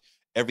want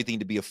everything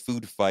to be a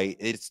food fight.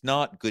 It's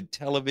not good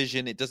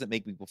television. It doesn't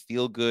make people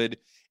feel good.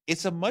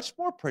 It's a much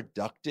more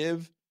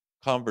productive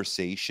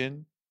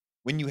conversation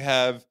when you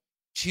have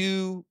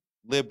two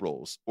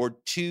liberals or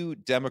two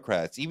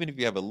Democrats, even if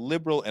you have a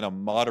liberal and a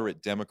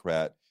moderate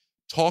Democrat,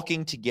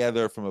 talking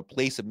together from a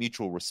place of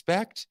mutual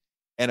respect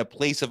and a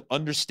place of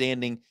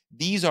understanding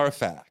these are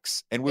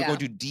facts, and we're going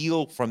to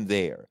deal from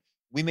there.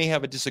 We may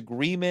have a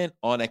disagreement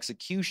on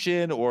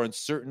execution or in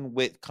certain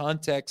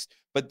context,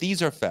 but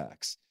these are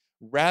facts,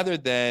 rather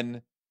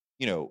than,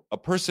 a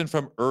person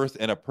from Earth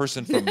and a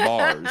person from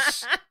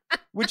Mars,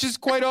 which is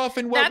quite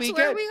often what we get.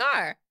 That's where we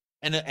are.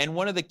 And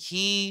one of the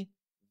key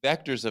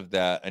vectors of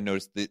that, I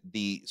noticed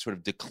the sort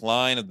of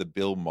decline of the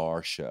Bill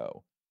Maher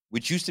show,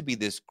 which used to be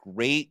this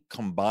great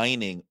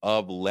combining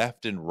of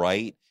left and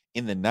right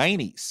in the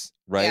 90s,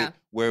 right? Yeah.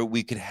 Where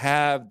we could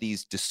have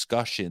these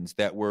discussions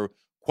that were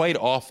quite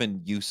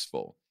often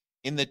useful.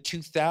 In the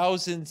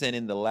 2000s and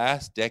in the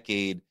last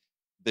decade,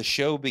 the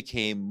show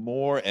became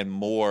more and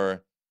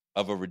more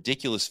of a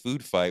ridiculous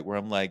food fight where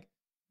I'm like,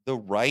 the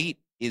right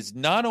is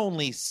not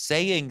only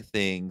saying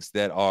things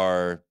that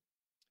are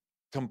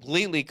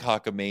completely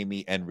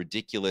cockamamie and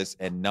ridiculous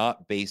and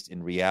not based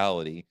in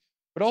reality,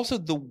 but also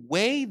the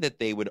way that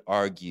they would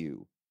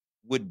argue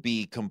would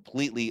be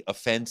completely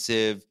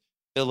offensive,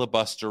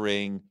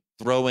 filibustering,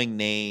 throwing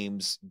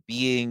names,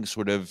 being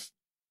sort of,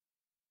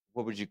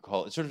 what would you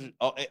call it? Sort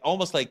of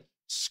almost like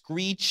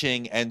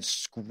screeching and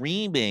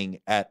screaming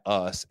at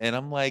us. And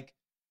I'm like,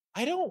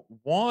 I don't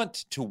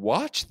want to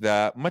watch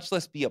that, much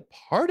less be a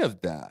part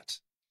of that.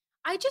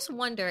 I just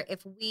wonder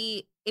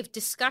if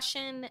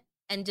discussion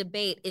and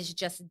debate is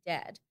just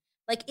dead.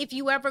 Like, if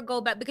you ever go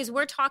back, because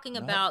we're talking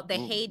about the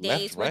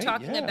heydays, we're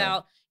talking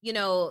about,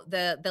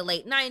 the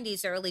late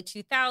 90s, early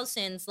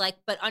 2000s,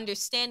 but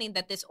understanding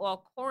that this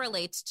all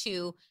correlates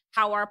to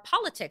how our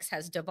politics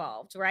has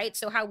devolved, right?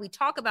 So how we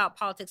talk about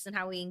politics and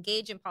how we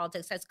engage in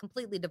politics has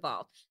completely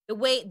devolved.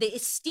 The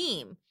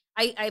esteem,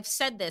 I've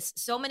said this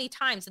so many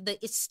times, the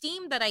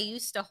esteem that I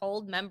used to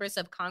hold members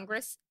of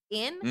Congress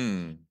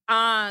in,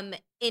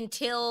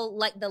 until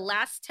the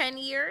last 10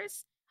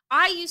 years,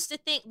 I used to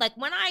think,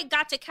 when I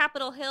got to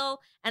Capitol Hill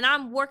and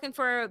I'm working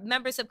for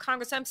members of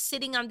Congress, I'm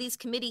sitting on these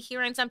committee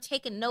hearings, I'm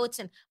taking notes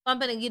and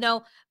bumping,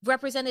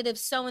 Representative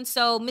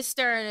so-and-so,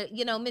 Mr.,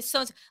 Miss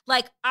so-and-so.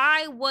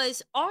 I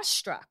was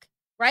awestruck,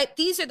 right?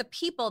 These are the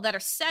people that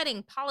are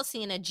setting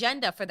policy and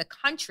agenda for the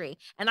country.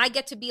 And I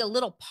get to be a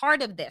little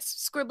part of this,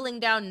 scribbling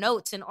down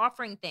notes and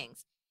offering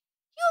things.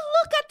 You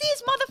look at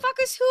these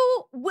motherfuckers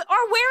who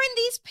are wearing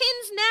these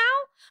pins now,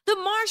 the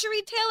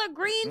Marjorie Taylor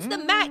Greens, the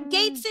Matt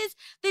Gaetzes,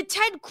 the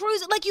Ted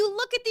Cruz. You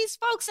look at these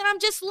folks and I'm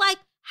just like,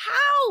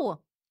 how?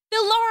 The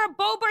Laura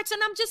Boeberts,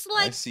 and I'm just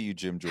like, I see you,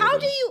 Jim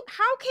Jordan.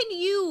 How can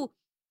you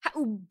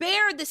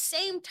bear the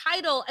same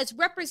title as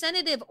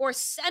representative or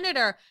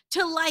senator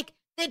to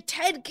the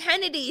Ted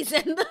Kennedys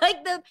and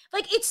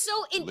it's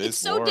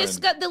so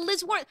disgusting. The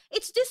Liz Warren,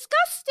 it's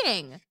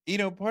disgusting.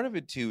 Part of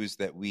it too is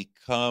that we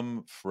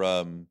come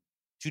from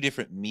two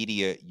different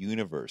media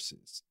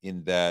universes,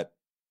 in that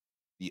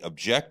the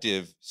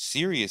objective,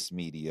 serious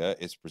media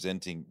is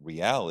presenting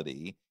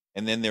reality,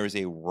 and then there is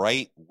a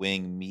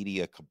right-wing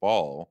media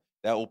cabal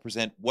that will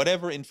present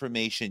whatever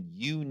information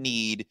you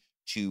need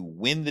to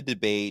win the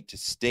debate, to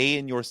stay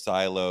in your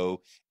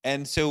silo.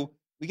 And so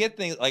we get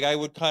things like, I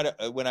would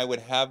when I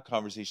would have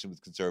conversation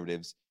with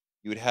conservatives,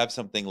 you would have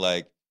something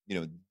like,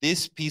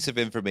 this piece of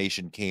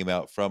information came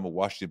out from a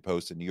Washington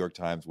Post, a New York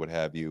Times, what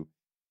have you.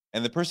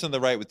 And the person on the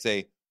right would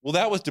say, well,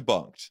 that was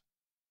debunked.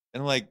 And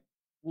I'm like,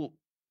 well,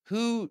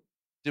 who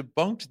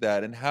debunked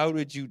that? And how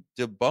did you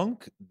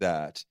debunk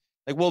that?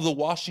 Well, the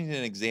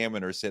Washington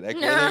Examiner said,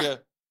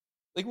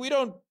 we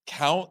don't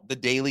count the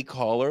Daily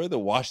Caller, the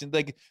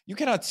Washington, you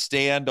cannot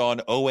stand on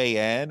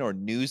OAN or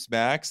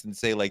Newsmax and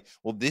say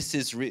well, this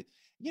is, the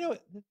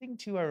thing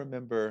too, I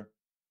remember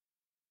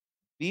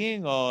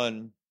being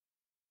on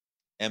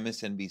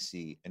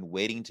MSNBC and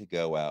waiting to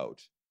go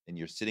out, and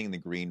you're sitting in the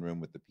green room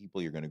with the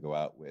people you're going to go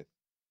out with.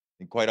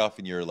 And quite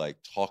often you're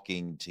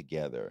talking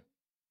together,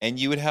 and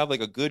you would have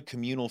a good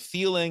communal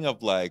feeling of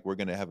we're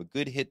going to have a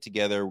good hit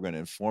together. We're going to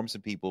inform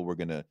some people. We're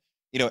going to,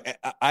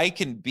 I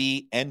can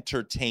be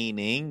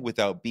entertaining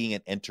without being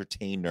an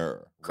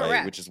entertainer, Correct.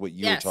 Right? Which is what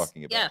you were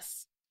talking about.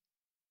 Yes.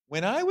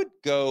 When I would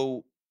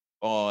go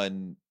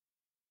on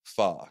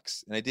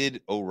Fox, and I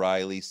did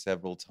O'Reilly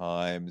several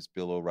times,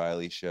 Bill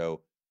O'Reilly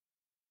show,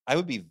 I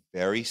would be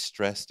very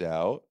stressed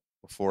out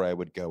before I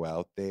would go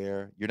out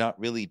there. You're not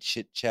really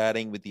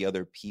chit-chatting with the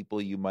other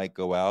people you might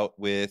go out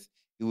with.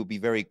 It would be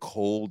very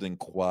cold and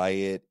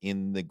quiet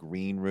in the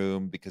green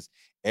room because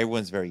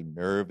everyone's very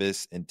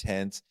nervous and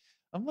tense.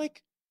 I'm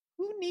like,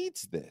 who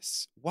needs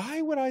this?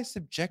 Why would I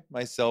subject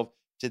myself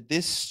to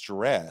this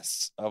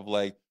stress of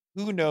like,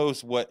 who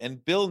knows what?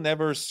 And Bill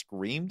never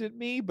screamed at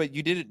me, but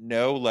you didn't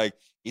know, like,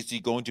 is he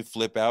going to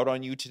flip out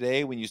on you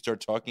today when you start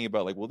talking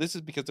about like, well, this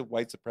is because of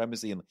white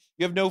supremacy, and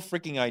you have no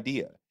freaking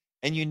idea.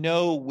 And you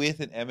know, with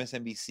an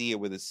MSNBC or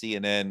with a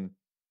CNN,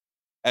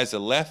 as a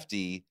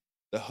lefty,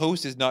 the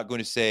host is not going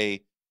to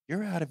say,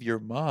 you're out of your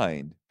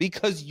mind,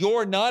 because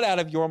you're not out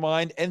of your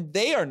mind and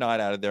they are not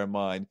out of their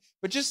mind.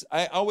 But just,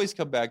 I always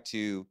come back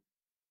to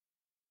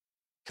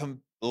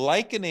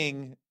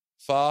likening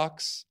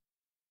Fox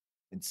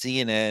and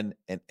CNN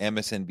and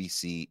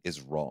MSNBC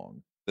is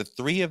wrong. The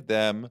three of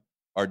them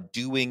are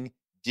doing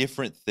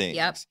different things.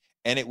 Yep.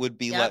 And it would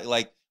be Yep.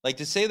 like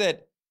to say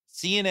that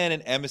CNN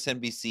and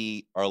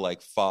MSNBC are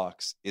like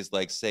Fox is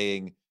like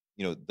saying,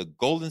 you know, the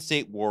Golden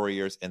State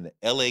Warriors and the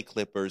LA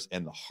Clippers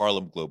and the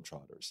Harlem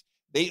Globetrotters.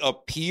 They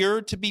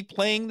appear to be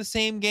playing the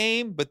same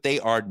game, but they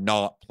are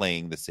not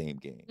playing the same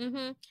game.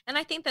 Mm-hmm. And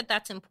I think that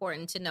that's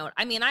important to note.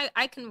 I mean,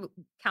 I can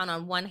count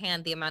on one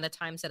hand the amount of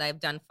times that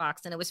I've done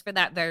Fox, and it was for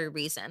that very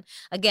reason.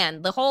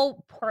 Again, the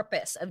whole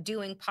purpose of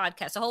doing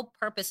podcasts, the whole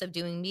purpose of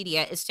doing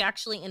media is to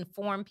actually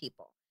inform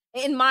people.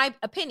 In my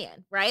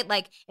opinion, right?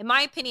 Like, in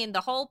my opinion,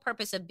 the whole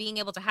purpose of being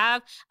able to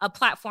have a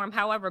platform,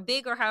 however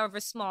big or however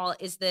small,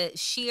 is the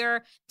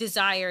sheer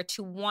desire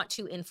to want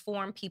to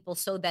inform people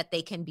so that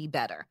they can be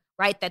better,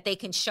 right? That they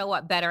can show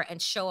up better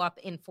and show up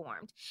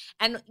informed.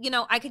 And, you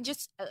know, I can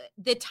just,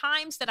 the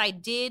times that I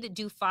did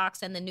do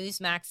Fox and the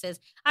Newsmaxes,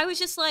 I was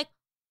just like,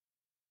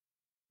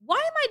 why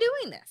am I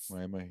doing this?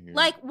 Why am I here?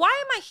 Like, why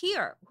am I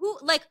here? Who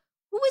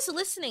is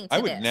listening to this?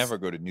 I would never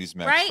go to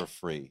Newsmax right? for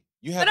free.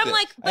 You have but to, I'm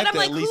like, I have to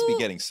at least who, be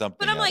getting something.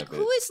 But I'm out like, of it.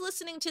 who is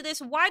listening to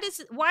this? Why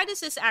does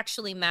this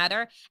actually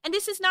matter? And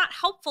this is not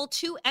helpful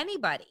to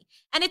anybody.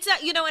 And it's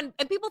not, you know, and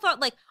people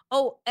thought like,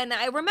 oh, and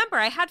I remember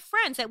I had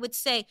friends that would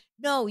say,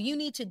 no, you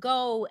need to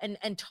go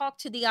and talk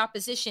to the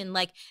opposition.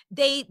 Like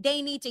they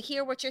need to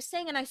hear what you're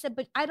saying. And I said,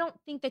 but I don't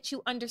think that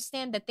you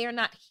understand that they're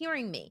not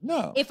hearing me.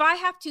 No. If I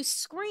have to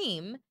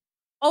scream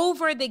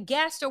over the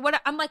guest or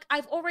what, I'm like,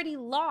 I've already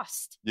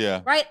lost. Yeah.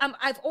 Right.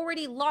 I've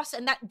already lost,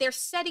 and that they're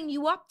setting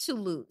you up to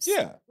lose.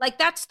 Yeah. Like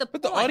that's the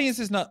But point. the audience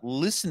is not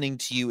listening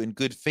to you in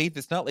good faith.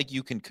 It's not like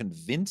you can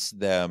convince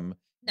them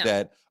No.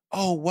 that,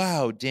 oh,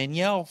 wow,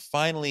 Danielle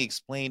finally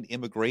explained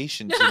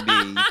immigration to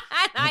me.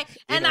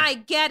 and I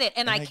get it.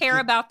 And I care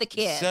about the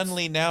kids.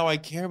 Suddenly now I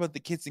care about the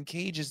kids in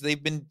cages.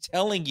 They've been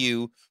telling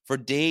you for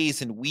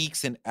days and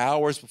weeks and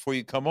hours before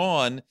you come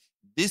on,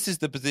 this is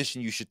the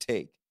position you should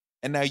take.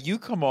 And now you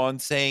come on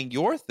saying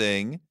your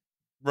thing,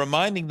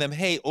 reminding them,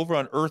 hey, over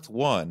on Earth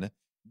 1,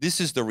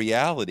 this is the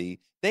reality.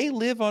 They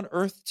live on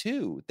Earth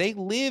 2. They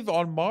live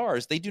on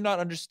Mars. They do not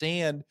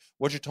understand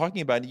what you're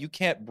talking about. And you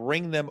can't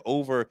bring them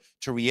over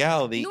to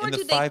reality in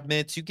the 5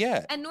 minutes you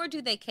get. And nor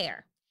do they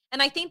care.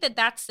 And I think that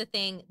that's the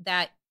thing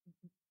that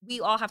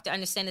we all have to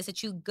understand, is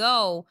that you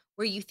go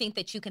where you think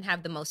that you can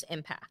have the most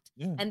impact.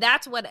 Yeah. And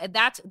that's what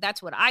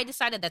I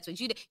decided. That's what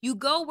you did. You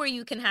go where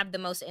you can have the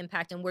most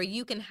impact and where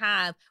you can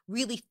have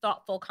really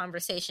thoughtful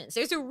conversations.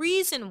 There's a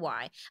reason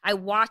why I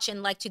watch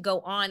and like to go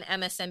on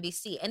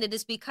MSNBC. And it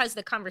is because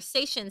the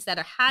conversations that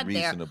are had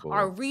there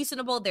are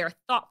reasonable, they're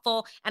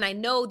thoughtful. And I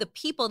know the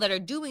people that are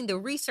doing the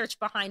research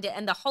behind it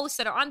and the hosts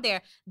that are on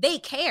there, they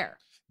care.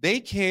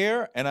 They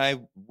care. And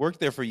I worked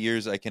there for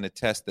years. I can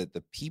attest that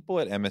the people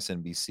at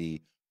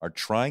MSNBC are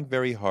trying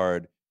very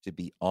hard to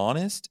be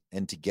honest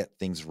and to get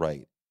things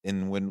right.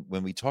 And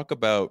when we talk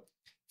about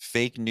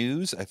fake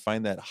news, I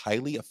find that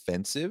highly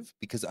offensive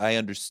because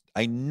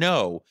I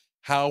know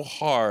how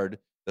hard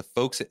the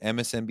folks at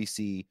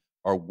MSNBC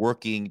are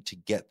working to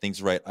get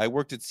things right. I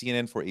worked at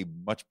CNN for a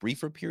much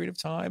briefer period of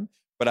time,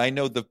 but I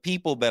know the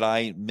people that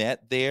I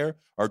met there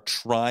are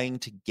trying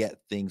to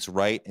get things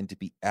right and to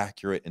be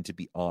accurate and to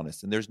be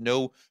honest. And there's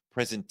no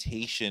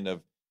presentation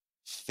of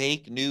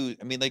fake news.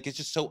 I mean, like, it's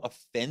just so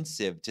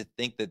offensive to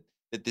think that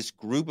this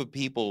group of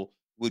people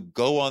would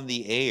go on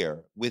the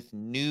air with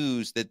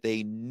news that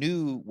they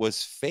knew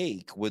was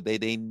fake, what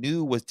they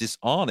knew was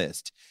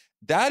dishonest.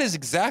 That is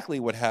exactly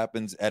what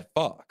happens at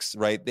Fox,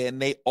 right? And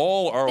they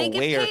all are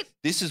aware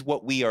this is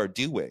what we are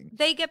doing.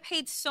 They get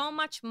paid so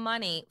much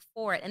money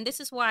for it. And this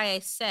is why I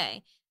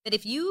say that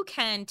if you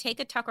can take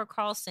a Tucker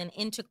Carlson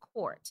into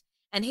court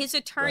and his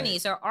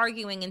attorneys are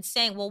arguing and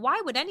saying, well,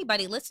 why would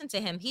anybody listen to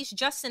him? He's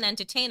just an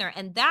entertainer.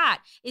 And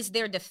that is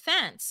their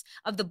defense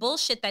of the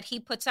bullshit that he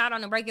puts out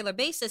on a regular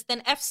basis.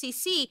 Then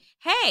FCC,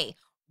 hey,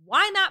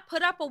 why not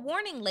put up a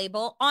warning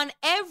label on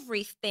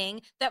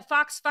everything that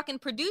Fox fucking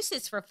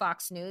produces for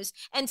Fox News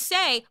and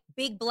say,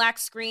 big black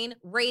screen,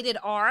 rated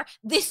R,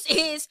 this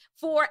is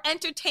for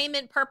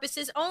entertainment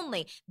purposes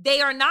only.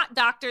 They are not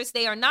doctors.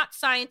 They are not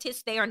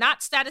scientists. They are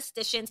not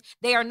statisticians.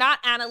 They are not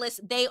analysts.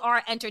 They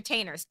are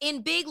entertainers.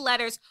 In big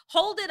letters,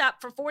 hold it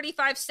up for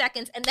 45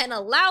 seconds and then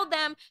allow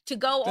them to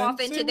go off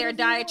into their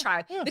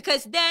diatribe. Yeah.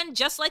 Because then,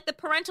 just like the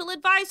parental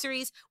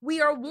advisories, we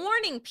are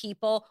warning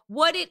people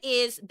what it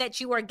is that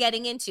you are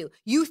getting into.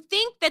 You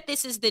think that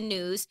this is the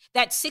news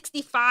that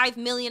 65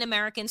 million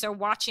Americans are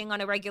watching on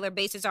a regular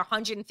basis, or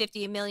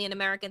 150 million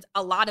Americans,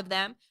 a lot of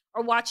them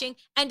are watching,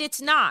 and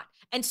it's not.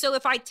 And so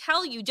if I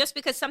tell you just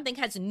because something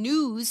has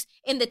news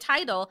in the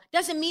title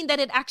doesn't mean that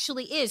it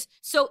actually is.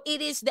 So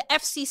it is the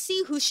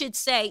FCC who should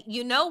say,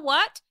 you know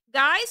what,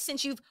 guys,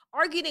 since you've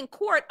argued in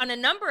court on a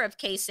number of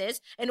cases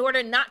in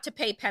order not to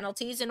pay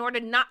penalties, in order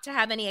not to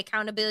have any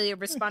accountability or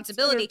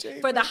responsibility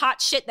for the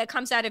hot shit that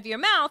comes out of your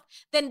mouth,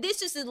 then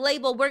this is the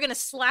label we're going to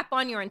slap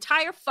on your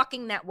entire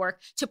fucking network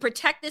to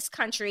protect this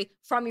country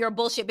from your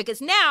bullshit. Because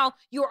now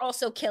you're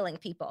also killing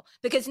people.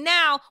 Because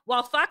now,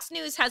 while Fox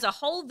News has a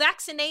whole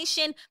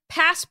vaccination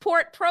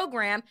passport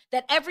program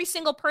that every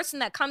single person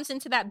that comes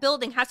into that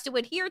building has to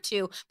adhere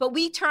to, but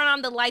we turn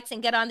on the lights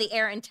and get on the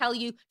air and tell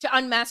you to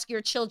unmask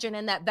your children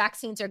and that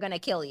vaccines are going to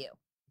kill you.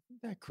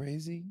 Isn't that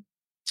crazy?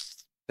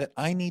 That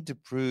I need to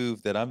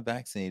prove that I'm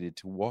vaccinated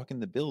to walk in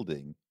the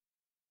building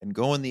and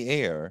go in the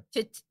air.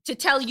 To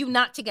tell you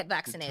not to get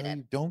vaccinated. To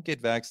you don't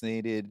get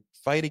vaccinated,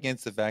 fight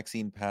against the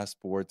vaccine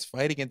passports,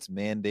 fight against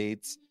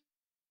mandates.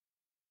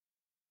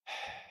 I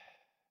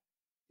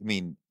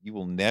mean, you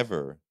will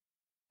never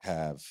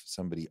have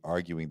somebody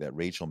arguing that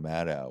Rachel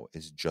Maddow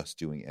is just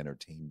doing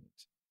entertainment.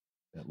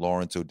 That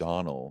Lawrence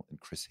O'Donnell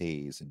and Chris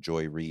Hayes and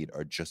Joy Reid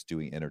are just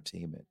doing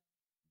entertainment.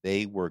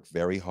 They work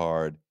very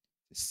hard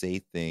to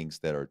say things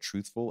that are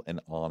truthful and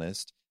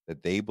honest,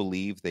 that they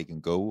believe they can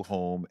go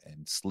home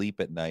and sleep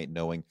at night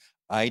knowing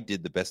I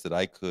did the best that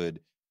I could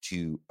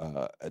to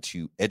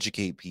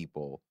educate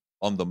people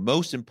on the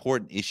most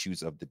important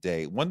issues of the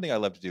day. One thing I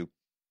love to do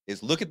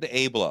is look at the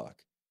A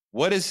block.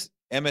 What is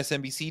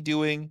MSNBC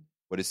doing?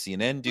 What is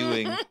CNN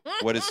doing?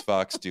 What is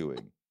Fox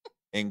doing?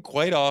 And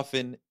quite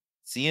often,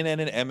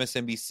 CNN and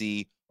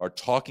MSNBC are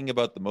talking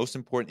about the most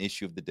important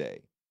issue of the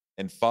day.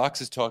 And Fox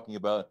is talking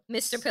about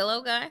Mr.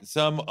 Pillow Guy,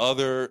 some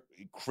other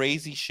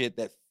crazy shit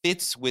that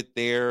fits with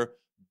their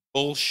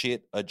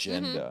bullshit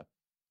agenda.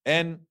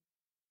 And,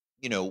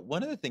 you know,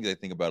 one of the things I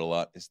think about a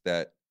lot is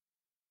that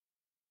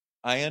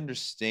I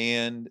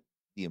understand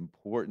the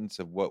importance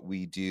of what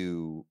we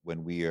do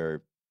when we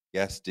are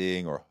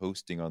guesting or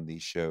hosting on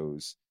these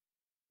shows.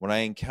 When I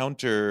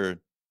encounter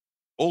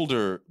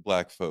older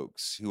Black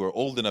folks who are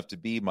old enough to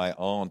be my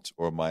aunt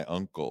or my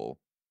uncle,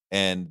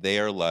 and they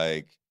are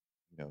like,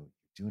 you know,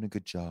 doing a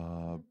good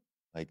job.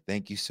 Like,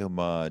 thank you so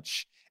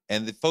much.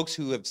 And the folks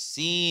who have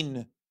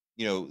seen,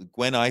 you know,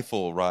 Gwen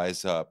Ifill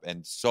rise up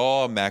and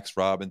saw Max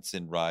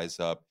Robinson rise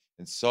up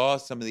and saw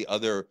some of the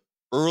other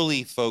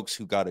early folks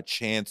who got a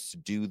chance to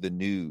do the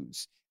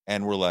news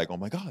and were like, oh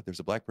my God,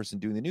 there's a Black person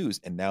doing the news.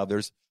 And now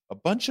there's a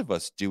bunch of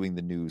us doing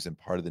the news and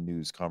part of the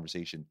news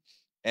conversation.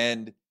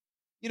 And,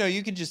 you know,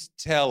 you can just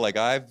tell, like,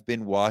 I've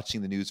been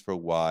watching the news for a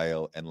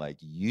while and like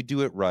you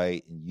do it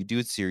right and you do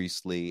it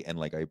seriously. And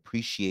like, I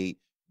appreciate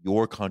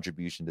your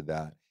contribution to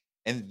that.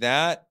 And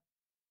that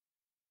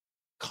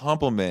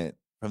compliment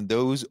from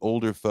those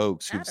older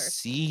folks who've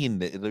seen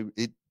that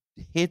it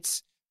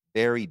hits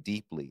very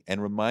deeply and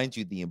reminds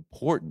you the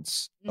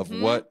importance of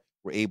what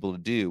we're able to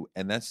do.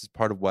 And that's just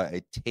part of why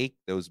I take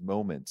those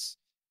moments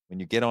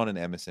when you get on an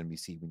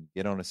MSNBC, when you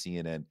get on a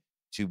CNN,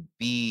 to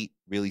be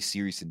really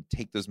serious and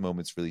take those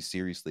moments really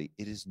seriously.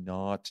 It is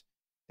not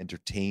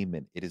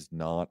entertainment. It is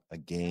not a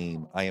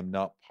game. I am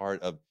not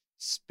part of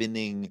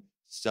spinning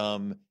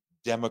some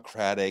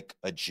democratic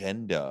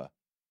agenda.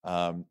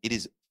 It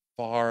is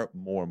far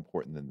more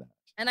important than that.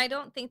 And I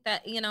don't think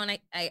that, you know, and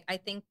I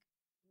think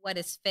what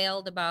has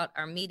failed about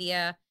our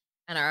media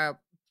and our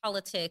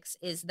politics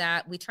is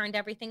that we turned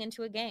everything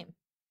into a game.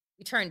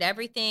 We turned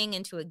everything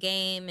into a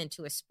game,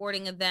 into a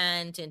sporting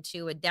event,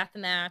 into a death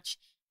match.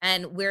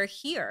 And we're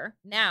here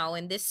now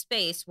in this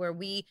space where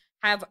we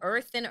have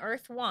Earth and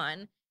Earth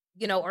 1,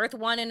 you know, Earth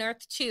 1 and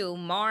Earth 2,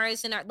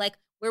 Mars and like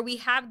where we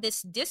have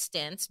this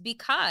distance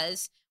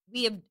because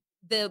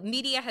the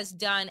media has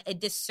done a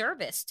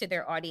disservice to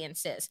their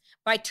audiences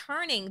by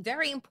turning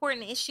very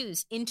important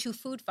issues into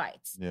food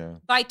fights,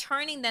 by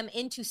turning them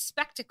into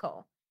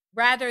spectacle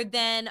rather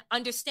than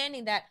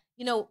understanding that,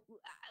 you know,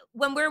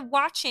 when we're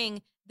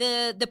watching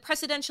the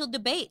presidential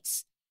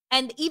debates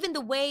and even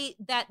the way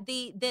that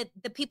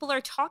the people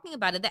are talking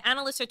about it, the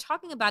analysts are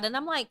talking about it, and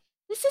I'm like,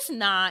 this is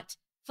not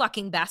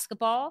fucking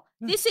basketball.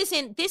 This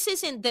isn't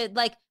the,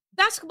 like,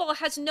 basketball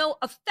has no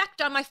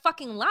effect on my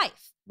fucking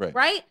life.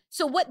 Right.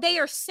 So what they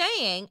are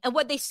saying and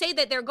what they say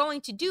that they're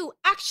going to do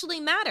actually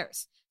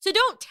matters. So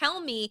don't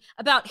tell me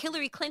about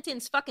Hillary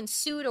Clinton's fucking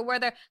suit or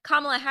whether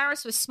Kamala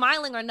Harris was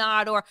smiling or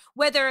not, or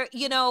whether,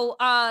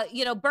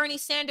 Bernie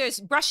Sanders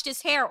brushed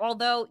his hair,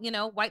 although,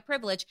 white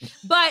privilege.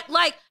 But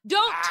like,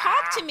 don't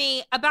talk to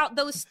me about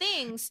those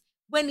things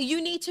when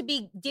you need to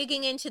be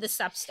digging into the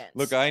substance.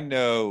 Look, I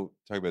know,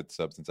 talking about the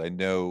substance, I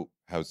know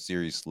how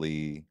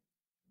seriously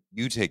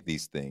you take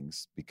these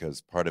things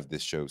because part of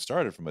this show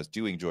started from us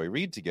doing Joy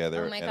Reid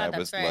together. Oh my God, and I that's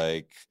was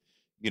right.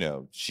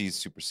 like, she's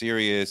super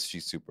serious.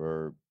 She's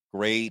super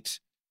great.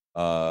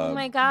 Oh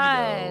my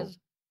God.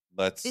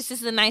 Let's. This is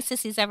the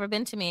nicest he's ever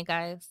been to me,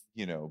 guys.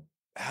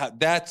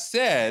 That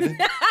said,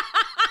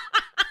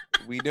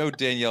 we know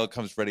Danielle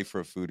comes ready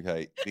for a food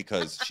fight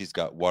because she's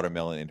got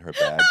watermelon in her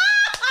bag.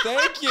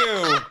 Thank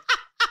you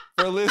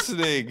for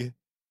listening.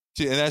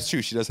 And that's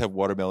true. She does have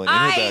watermelon in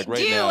her bag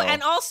right now. I do.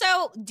 And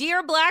also,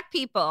 dear Black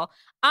people,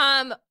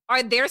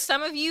 are there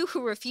some of you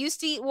who refuse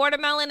to eat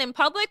watermelon in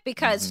public?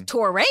 Because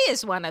Touré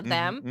is one of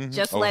them.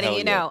 Just letting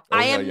you know.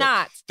 I am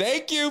not.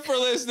 Thank you for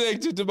listening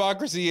to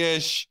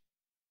Democracy-ish.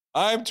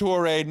 I'm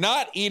Touré,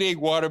 not eating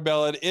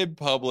watermelon in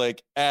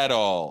public at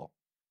all.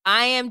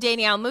 I am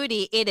Danielle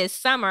Moody. It is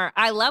summer.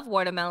 I love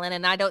watermelon,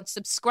 and I don't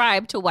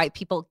subscribe to white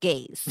people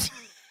gaze.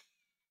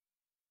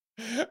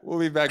 We'll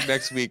be back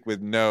next week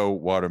with no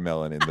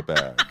watermelon in the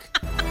bag.